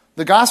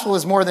 The gospel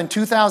is more than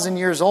 2,000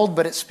 years old,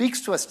 but it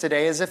speaks to us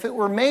today as if it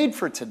were made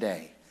for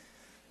today.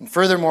 And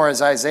furthermore,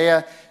 as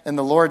Isaiah and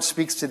the Lord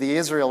speaks to the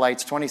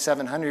Israelites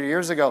 2,700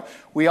 years ago,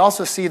 we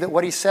also see that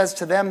what he says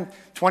to them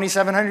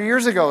 2,700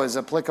 years ago is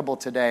applicable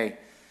today,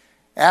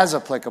 as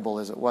applicable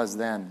as it was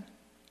then.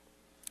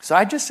 So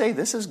I just say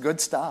this is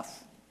good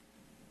stuff.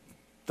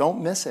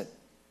 Don't miss it.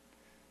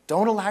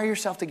 Don't allow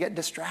yourself to get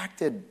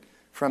distracted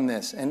from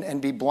this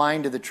and be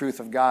blind to the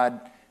truth of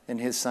God and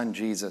his Son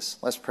Jesus.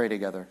 Let's pray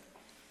together.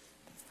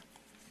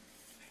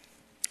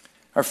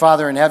 Our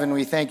Father in heaven,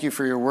 we thank you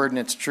for your word and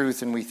its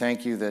truth, and we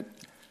thank you that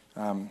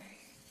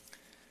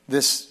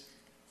this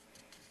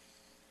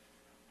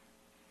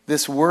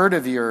word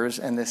of yours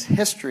and this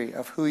history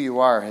of who you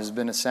are has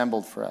been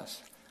assembled for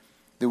us,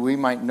 that we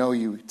might know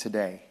you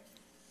today.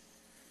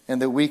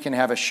 And that we can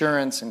have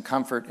assurance and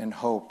comfort and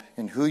hope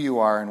in who you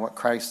are and what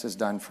Christ has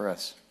done for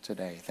us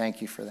today.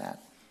 Thank you for that.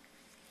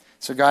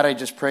 So God, I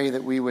just pray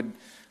that we would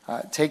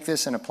take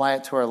this and apply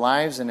it to our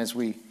lives. And as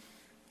we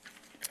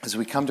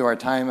come to our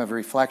time of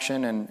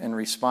reflection and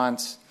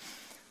response,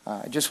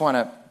 I just want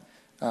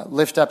to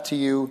lift up to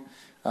you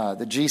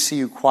the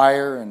GCU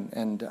choir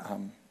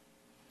and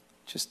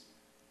just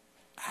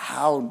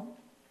how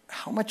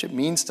much it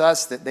means to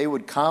us that they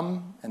would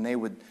come and they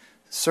would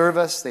serve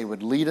us, they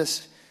would lead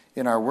us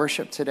in our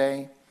worship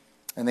today,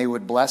 and they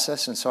would bless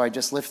us. And so I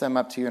just lift them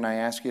up to you, and I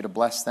ask you to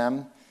bless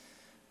them.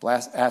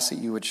 Ask that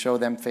you would show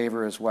them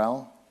favor as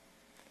well.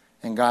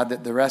 And God,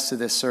 that the rest of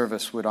this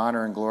service would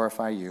honor and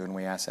glorify you, and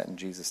we ask that in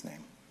Jesus'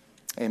 name.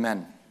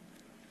 Amen.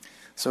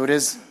 So it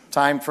is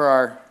time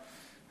for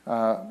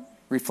our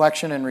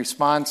reflection and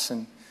response,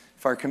 and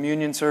if our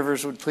communion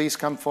servers would please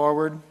come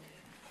forward.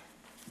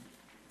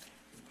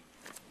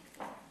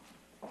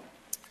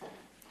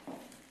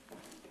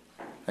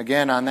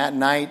 Again, on that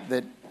night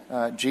that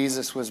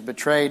Jesus was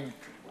betrayed,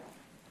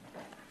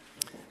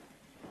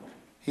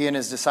 he and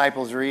his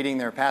disciples are eating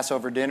their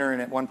Passover dinner, and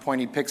at one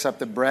point he picks up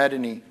the bread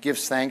and he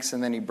gives thanks,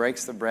 and then he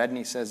breaks the bread and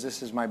he says,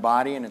 "This is my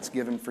body and it's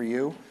given for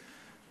you.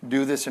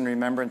 Do this in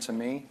remembrance of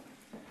me."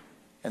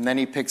 And then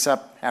he picks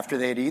up, after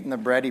they had eaten the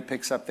bread, he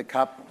picks up the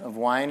cup of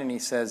wine and he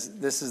says,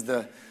 "This is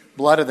the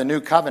blood of the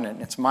new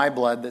covenant. It's my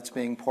blood that's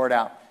being poured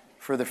out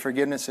for the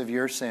forgiveness of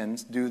your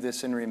sins. Do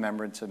this in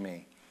remembrance of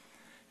me."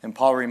 And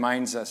Paul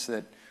reminds us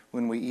that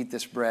when we eat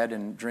this bread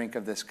and drink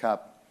of this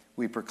cup,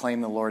 we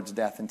proclaim the Lord's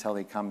death until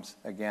he comes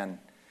again.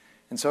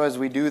 And so as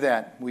we do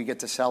that, we get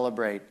to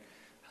celebrate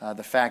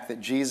the fact that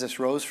Jesus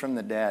rose from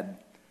the dead,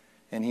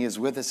 and he is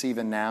with us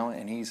even now,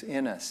 and he's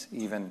in us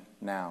even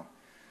now.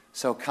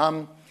 So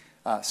come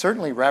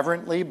certainly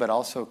reverently, but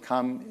also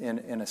come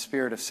in a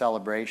spirit of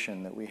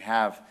celebration that we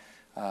have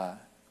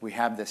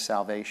this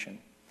salvation.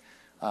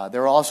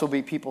 There will also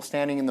be people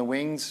standing in the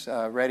wings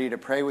ready to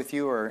pray with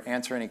you or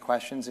answer any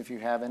questions if you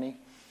have any.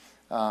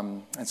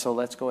 And so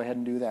let's go ahead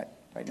and do that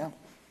right now.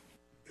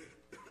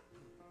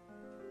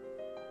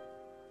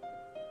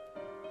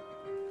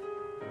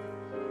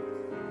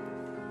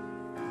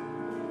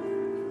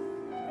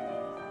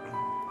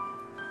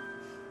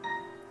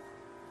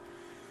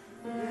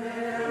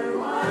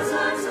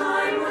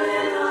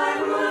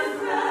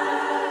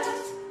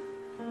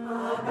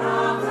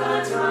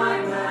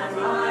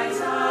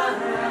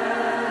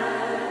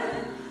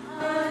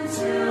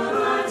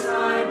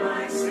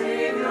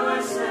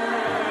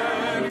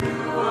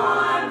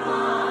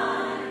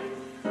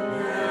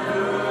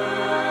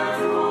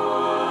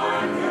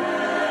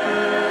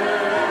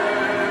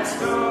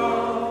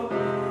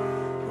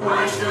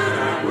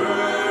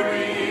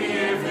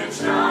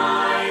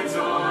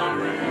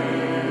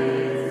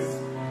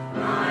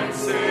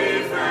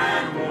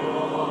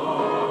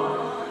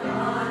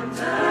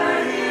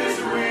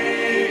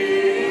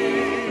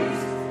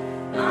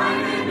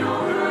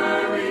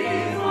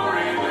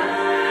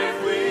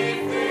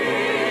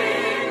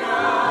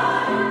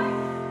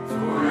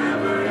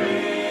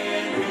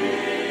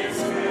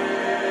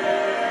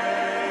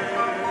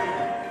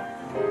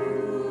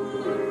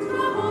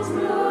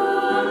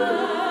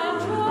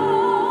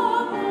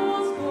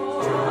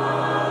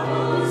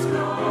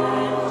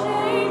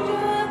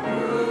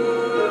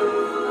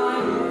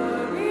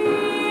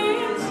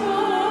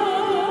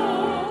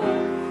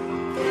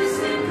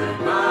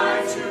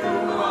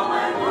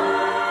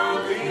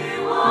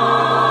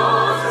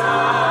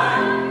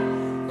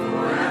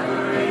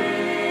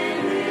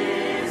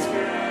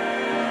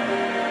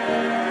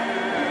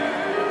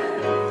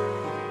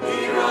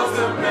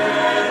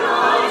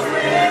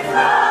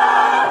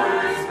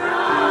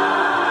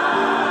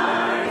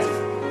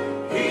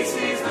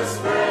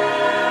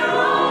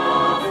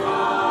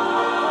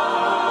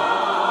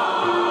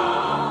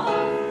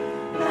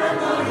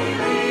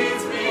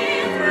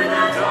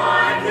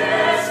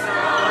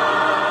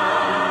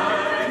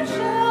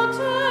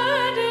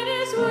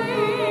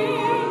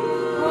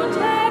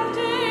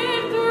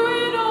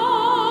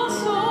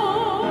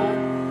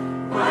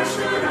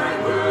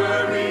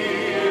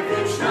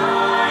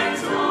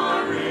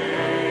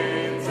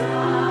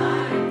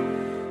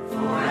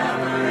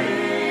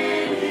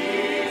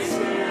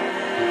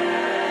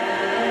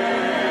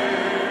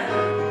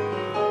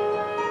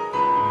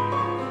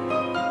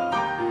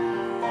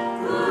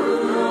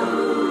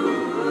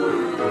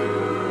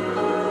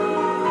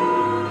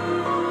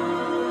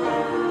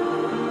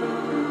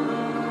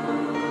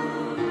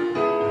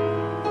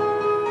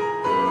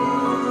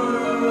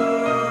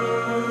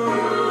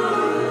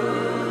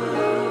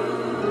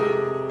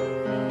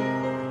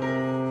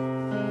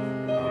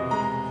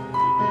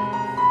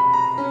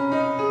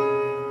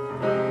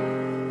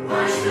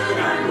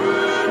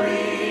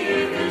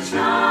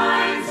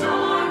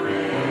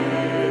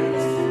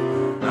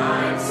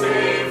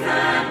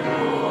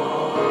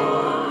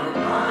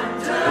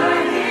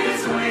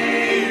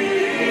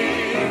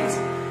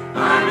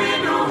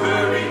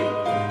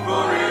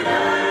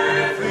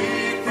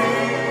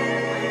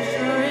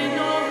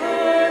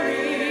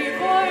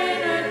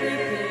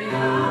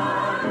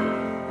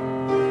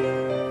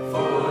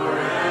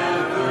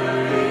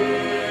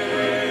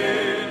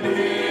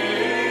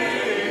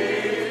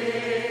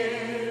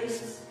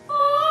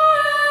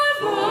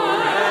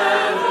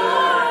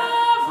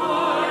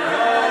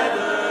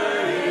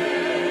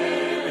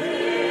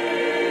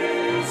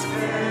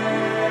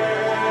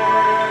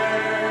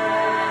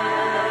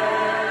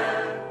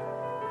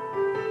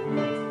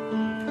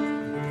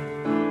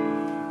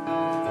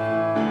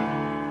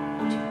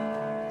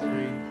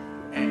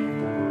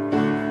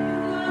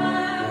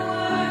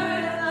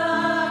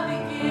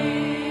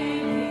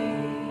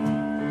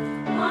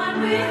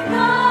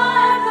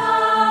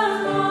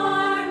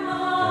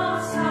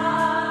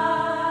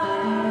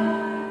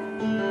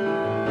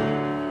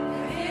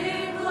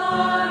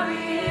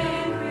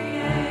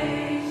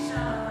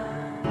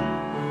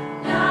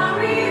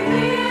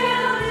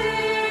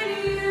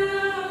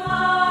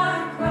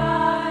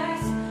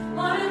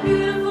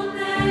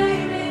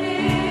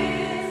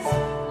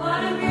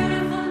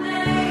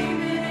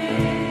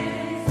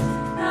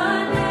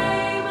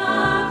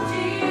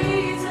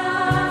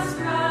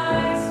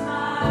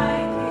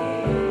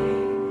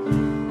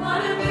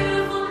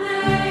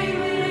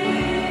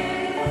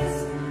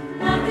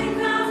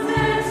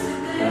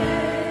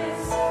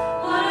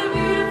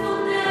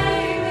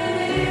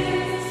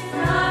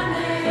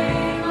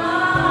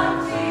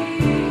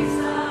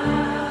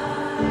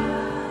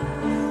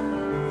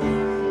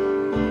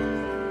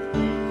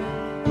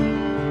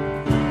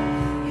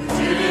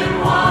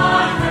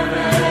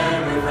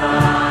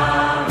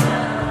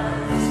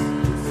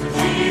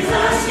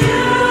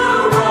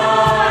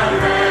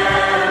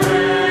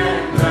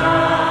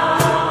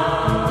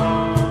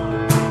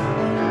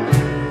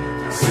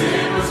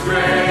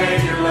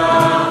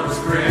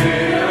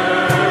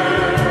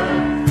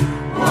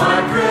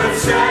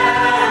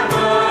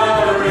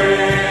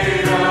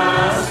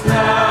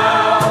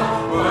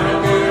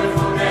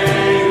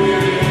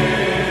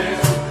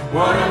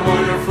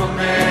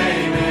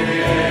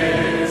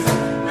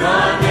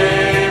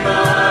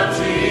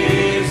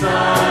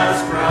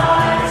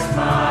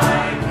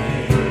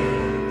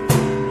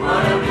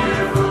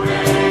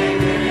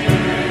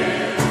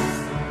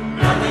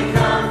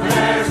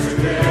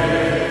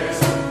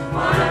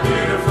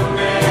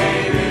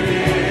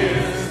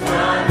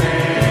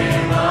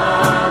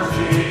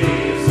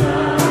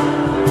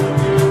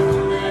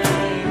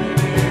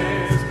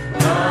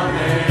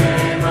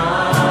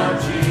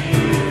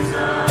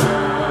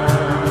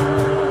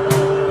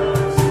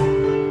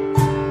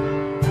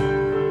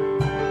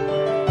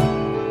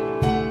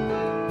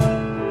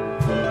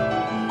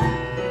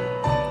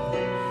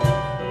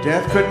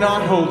 Death could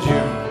not hold you.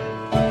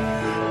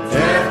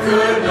 Death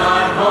could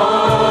not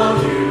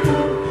hold you.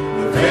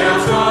 The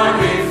veil's gone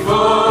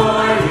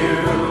before you.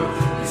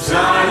 You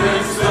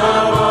silenced the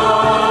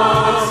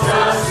walls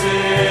of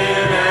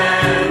sin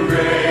and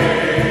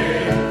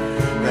grave.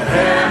 The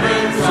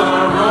heavens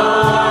are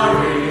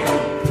roaring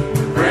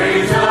with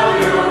praise of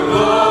your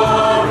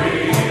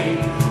glory.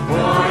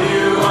 For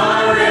you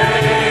are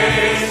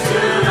raised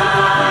to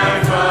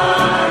life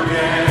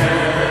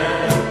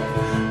again.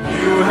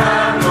 You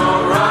have no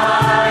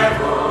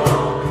rival.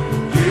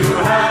 You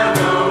have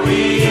no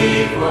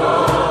equal.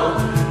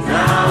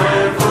 Now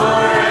and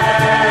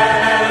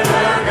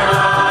forever,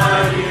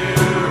 God, you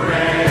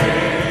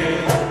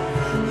reign.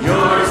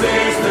 Yours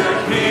is the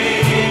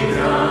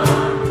kingdom.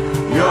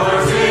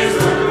 Yours is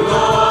the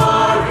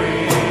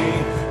glory.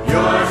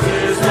 Yours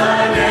is the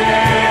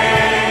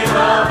name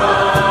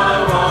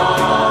above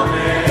all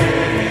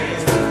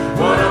names.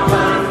 What a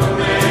wonderful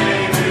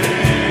name it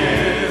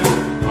is.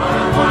 What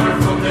a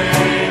wonderful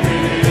name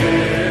it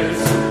is.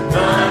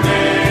 The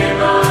name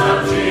of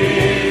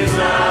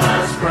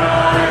Jesus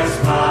Christ,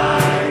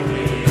 my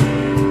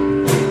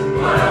King.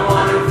 What a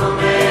wonderful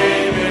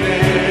name it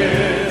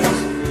is.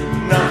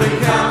 Nothing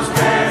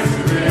compares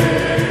to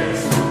this.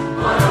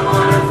 What a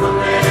wonderful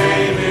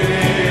name it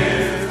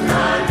is.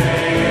 The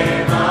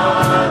name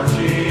of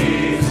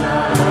Jesus.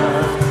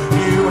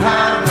 You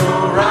have no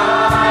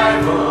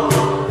rival.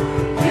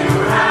 You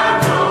have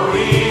no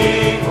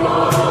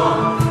equal.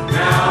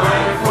 Now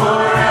and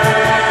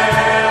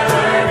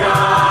forever,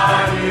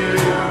 God, you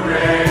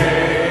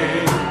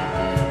reign.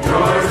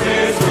 Yours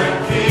is the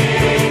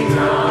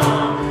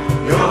kingdom.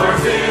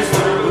 Yours is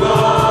the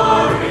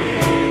glory.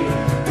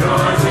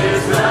 Yours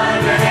is the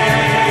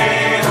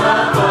name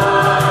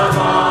above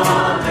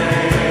all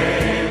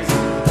names.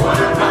 What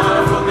a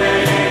powerful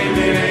name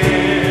it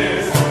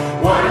is.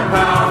 What a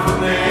powerful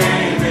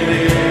name it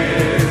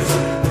is.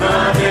 The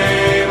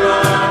name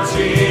of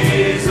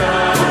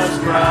Jesus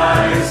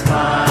Christ,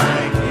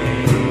 my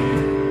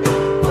King.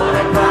 What a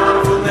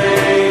powerful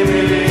name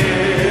it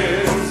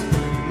is.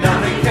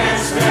 Nothing can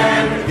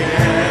stand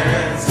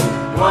against.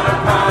 What a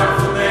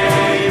powerful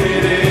name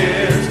it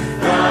is.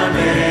 The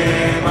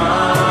name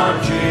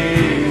of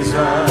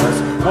Jesus.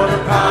 What a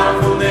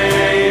powerful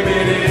name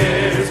it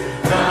is.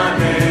 The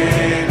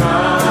name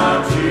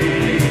of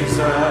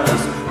Jesus.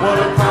 What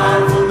a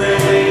powerful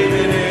name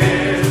it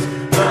is.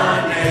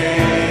 The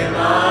name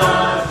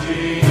of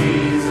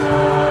Jesus.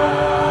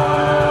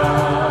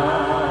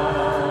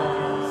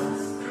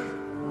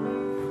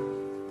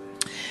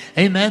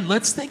 Amen.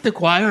 Let's thank the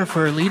choir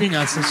for leading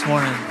us this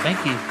morning.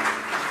 Thank you.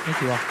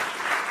 Thank you all.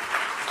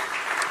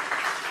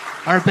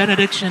 Our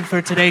benediction for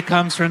today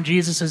comes from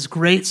Jesus'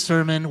 great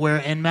sermon where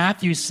in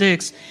Matthew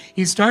 6,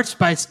 he starts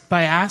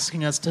by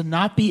asking us to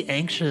not be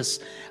anxious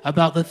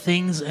about the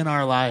things in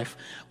our life,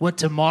 what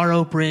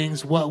tomorrow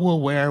brings, what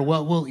we'll wear,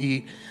 what we'll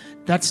eat.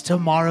 That's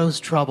tomorrow's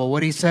trouble.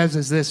 What he says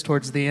is this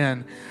towards the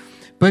end.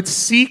 But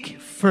seek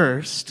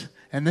first,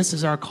 and this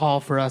is our call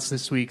for us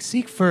this week,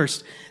 seek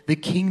first the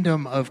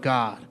kingdom of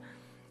God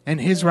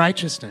and his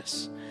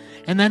righteousness.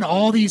 And then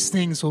all these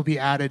things will be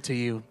added to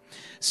you.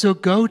 So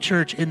go,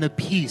 church, in the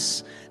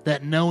peace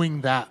that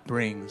knowing that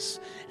brings,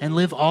 and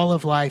live all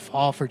of life,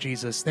 all for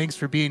Jesus. Thanks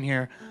for being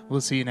here. We'll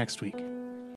see you next week.